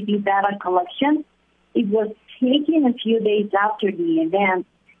UAV data collection. It was taken a few days after the event.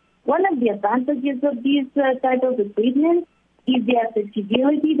 One of the advantages of this type of equipment is the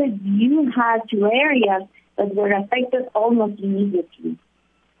accessibility that you have to areas that were affected almost immediately.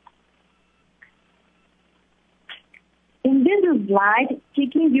 In this slide,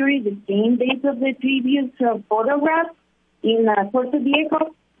 taken during the same days of the previous photograph in Puerto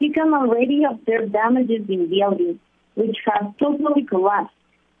Viejo, you can already observe damages in buildings, which have totally collapsed,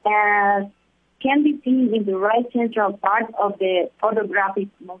 as can be seen in the right central part of the photographic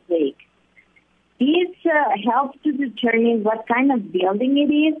mosaic. This helps to determine what kind of building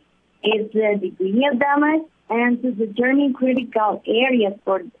it is, its degree of damage, and to determine critical areas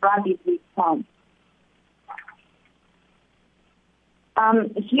for rapid response.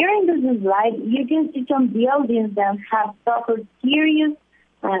 Here in this slide, you can see some buildings that have suffered serious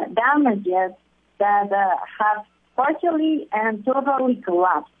damages that have partially and totally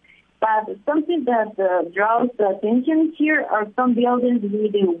collapsed. But something that draws the attention here are some buildings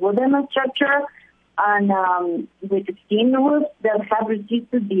with a wooden structure and with tin roofs that have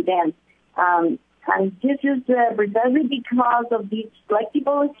resisted the event. And this is precisely because of this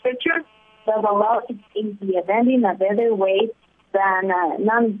flexible structure that allows it in the event in a better way than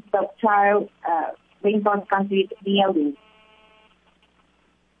non-ductile reinforced concrete buildings.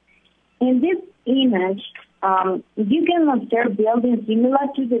 In this image, you can observe buildings similar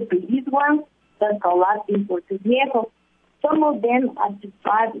to the previous ones that collapsed in Puerto Viejo. Some of them up to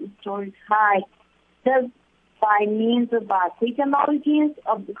 5 stories high, just by means of a quick analysis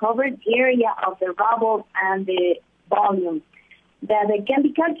of the covered area of the rubble and the volume that can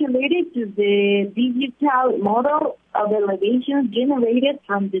be calculated to the digital model of elevation generated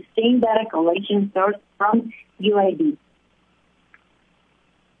from the same data collection source from UAV.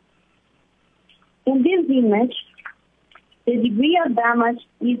 In this image, the degree of damage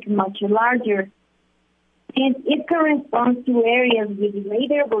is much larger, and it corresponds to areas with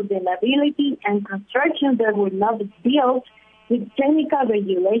greater vulnerability and construction that were not built with technical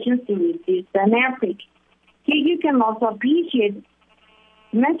regulations to resist an earthquake. Here you can also appreciate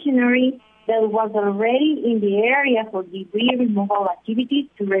machinery that was already in the area for debris removal activities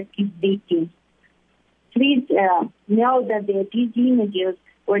to rescue victims. Please note that these images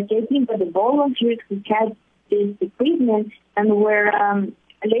were taken by the volunteers who had this equipment and were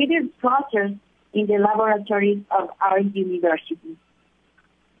later processed in the laboratories of our university.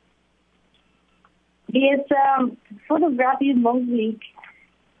 This photography mostly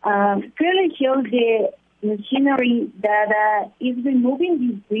clearly shows the machinery that is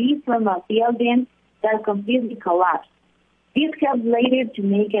removing debris from a building that completely collapsed. This helped later to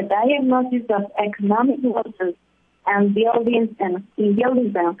make a diagnosis of economic losses and buildings and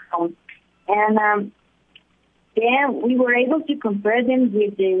homes. And then we were able to compare them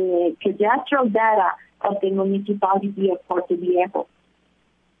with the cadastral data of the municipality of Puerto Viejo.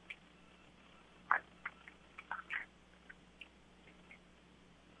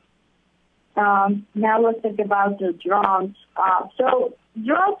 Now let's talk about the drones. So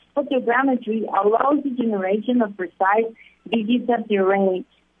drone photogrammetry allows the generation of precise digital terrain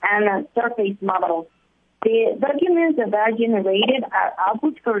and surface models. The documents that are generated are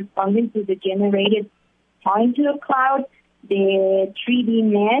outputs corresponding to the generated point to the cloud, the 3D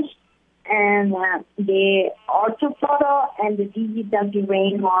mesh, and the orthophoto and the digital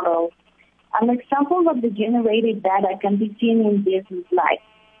terrain model. An example of the generated data can be seen in this slide,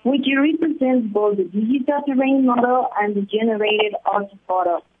 which represents both the digital terrain model and the generated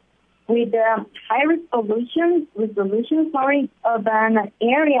orthophoto, with high resolution of an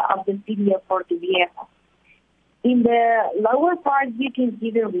area of the city of Puerto Viejo. In the lower part, you can see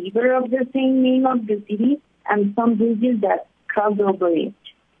the river of the same name of the city and some bridges that cross over it.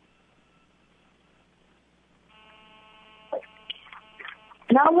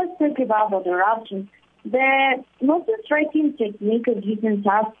 Now let's talk about other options. The most striking technique of using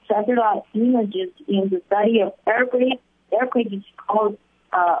satellite images in the study of earthquake is called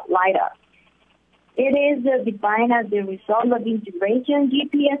LiDAR. It is defined as the result of integration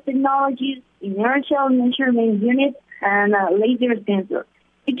GPS technologies, inertial measurement units, and laser sensors,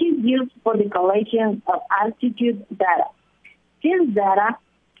 which is used for the collection of altitude data. These data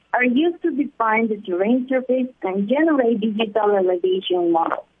are used to define the terrain surface and generate digital elevation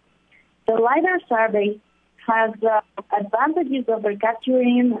models. The LiDAR survey has advantages over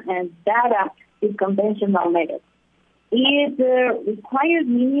capturing data with conventional methods. It requires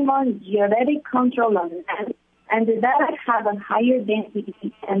minimal geodetic control on land, and the data have a higher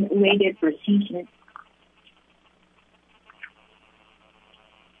density and greater precision.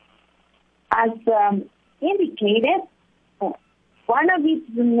 As indicated, one of its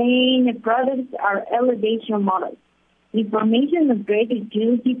main products are elevation models, information of great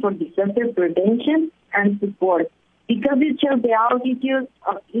utility for disaster prevention and support, because it shows the altitude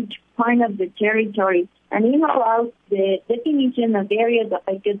of each point of the territory, and it allows the definition of areas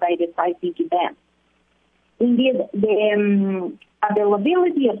affected by the seismic event. Indeed, the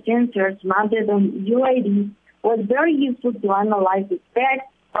availability of sensors mounted on UAVs was very useful to analyze the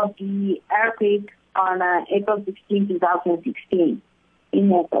effects of the earthquake on April 16, 2016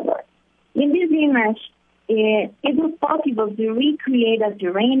 in Ecuador. In this image, it was possible to recreate a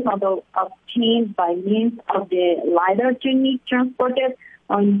terrain model of change by means of the LiDAR technique transported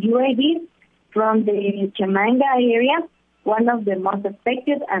on UAVs from the Chamanga area, one of the most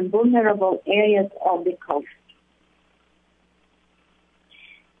affected and vulnerable areas of the coast.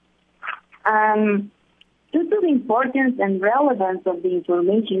 Due to the importance and relevance of the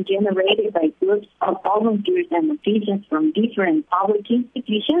information generated by groups of volunteers and officials from different public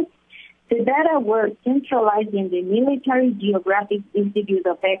institutions, the data were centralized in the Military Geographic Institute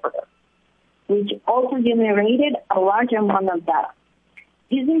of Ecuador, which also generated a large amount of data.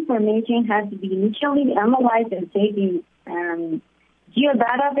 This information has to be initially analyzed and saved in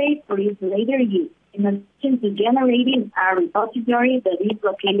geodatabase for its later use, in addition to generating a repository that is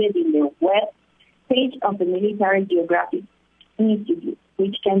located in the web page of the Military Geographic Institute,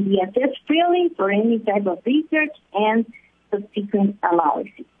 which can be accessed freely for any type of research and subsequent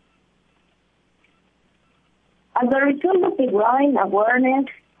analysis. As a result of the growing awareness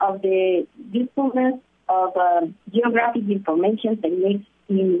of the usefulness of geographic information techniques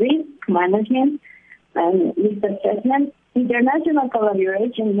in risk management and risk assessment, international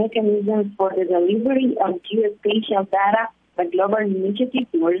collaboration mechanisms for the delivery of geospatial data by global initiatives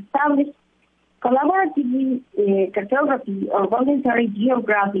were established. Collaborative cartography or voluntary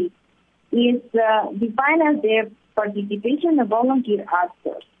geography is defined as the participation of volunteer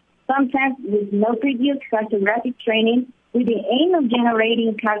actors, sometimes with no previous cartographic training, with the aim of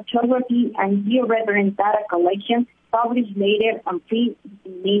generating cartography and georeference data collection published later on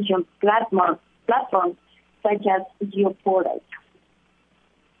pre-dissemination platforms such as geoportals.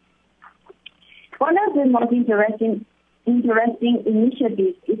 One of the most interesting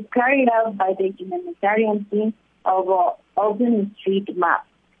initiatives is carried out by the humanitarian team of OpenStreetMap,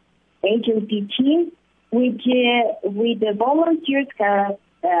 HOT team, which with the volunteers have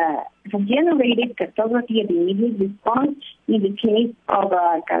generated cartography of immediate response in the case of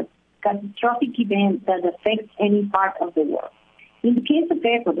a catastrophic event that affects any part of the world. In the case of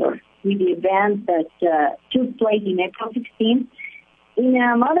Ecuador, with the event that took place in April 16, in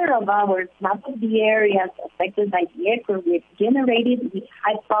a matter of hours, maps of the areas affected by the earthquake generated with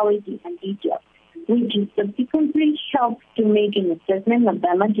high quality and detail, which subsequently helped to make an assessment of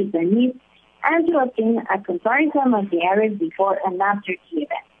damages and needs and to obtain a comparison of the areas before and after the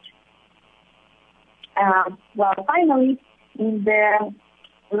event. Finally, in the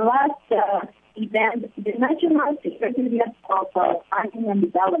last event, the National Secretariat of Planning and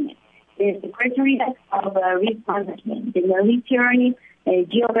Development, the Secretariat of Risk Management, the Military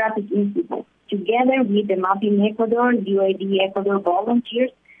Geographic Institute, together with the Mapping Ecuador, UAD Ecuador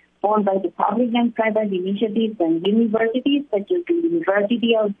volunteers, formed by the public and private initiatives and universities such as the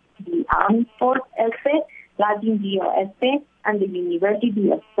University of the Armed Forces ASCE, Latin Geo ASCE, and the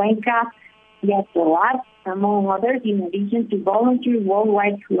University of Cuenca, Lab, among others, in addition to volunteers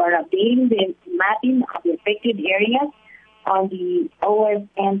worldwide who are updating the mapping of the affected areas on the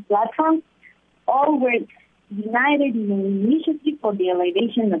OSN platform. All were united in an initiative for the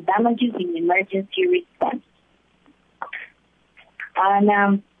elevation of damages in emergency response.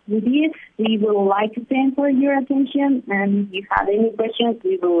 And with this, we would like to thank for your attention, and if you have any questions,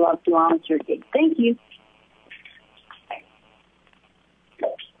 we would love to answer them. Thank you.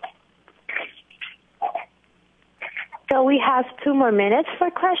 So we have 2 more minutes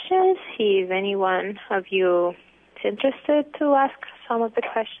for questions. If anyone of you is interested to ask some of the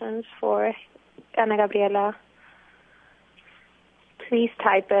questions for Ana Gabriela, please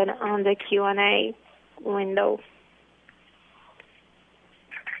type it on the Q&A window.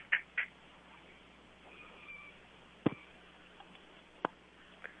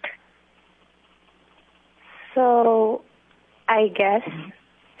 So I guess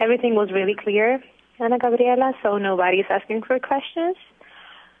everything was really clear, Ana Gabriela, so nobody's asking for questions.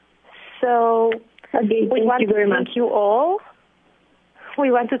 So we want to thank you all.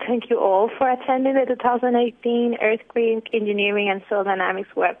 We want to thank you all for attending the 2018 Earthquake Engineering and Soil Dynamics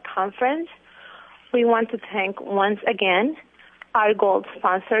Web Conference. We want to thank once again our gold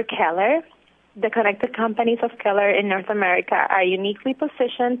sponsor, Keller. The connected companies of Keller in North America are uniquely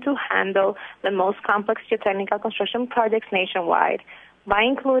positioned to handle the most complex geotechnical construction projects nationwide. By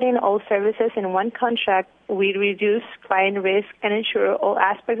including all services in one contract, we reduce client risk and ensure all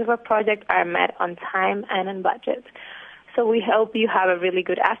aspects of a project are met on time and on budget. So we hope you have a really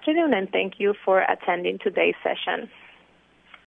good afternoon, and thank you for attending today's session.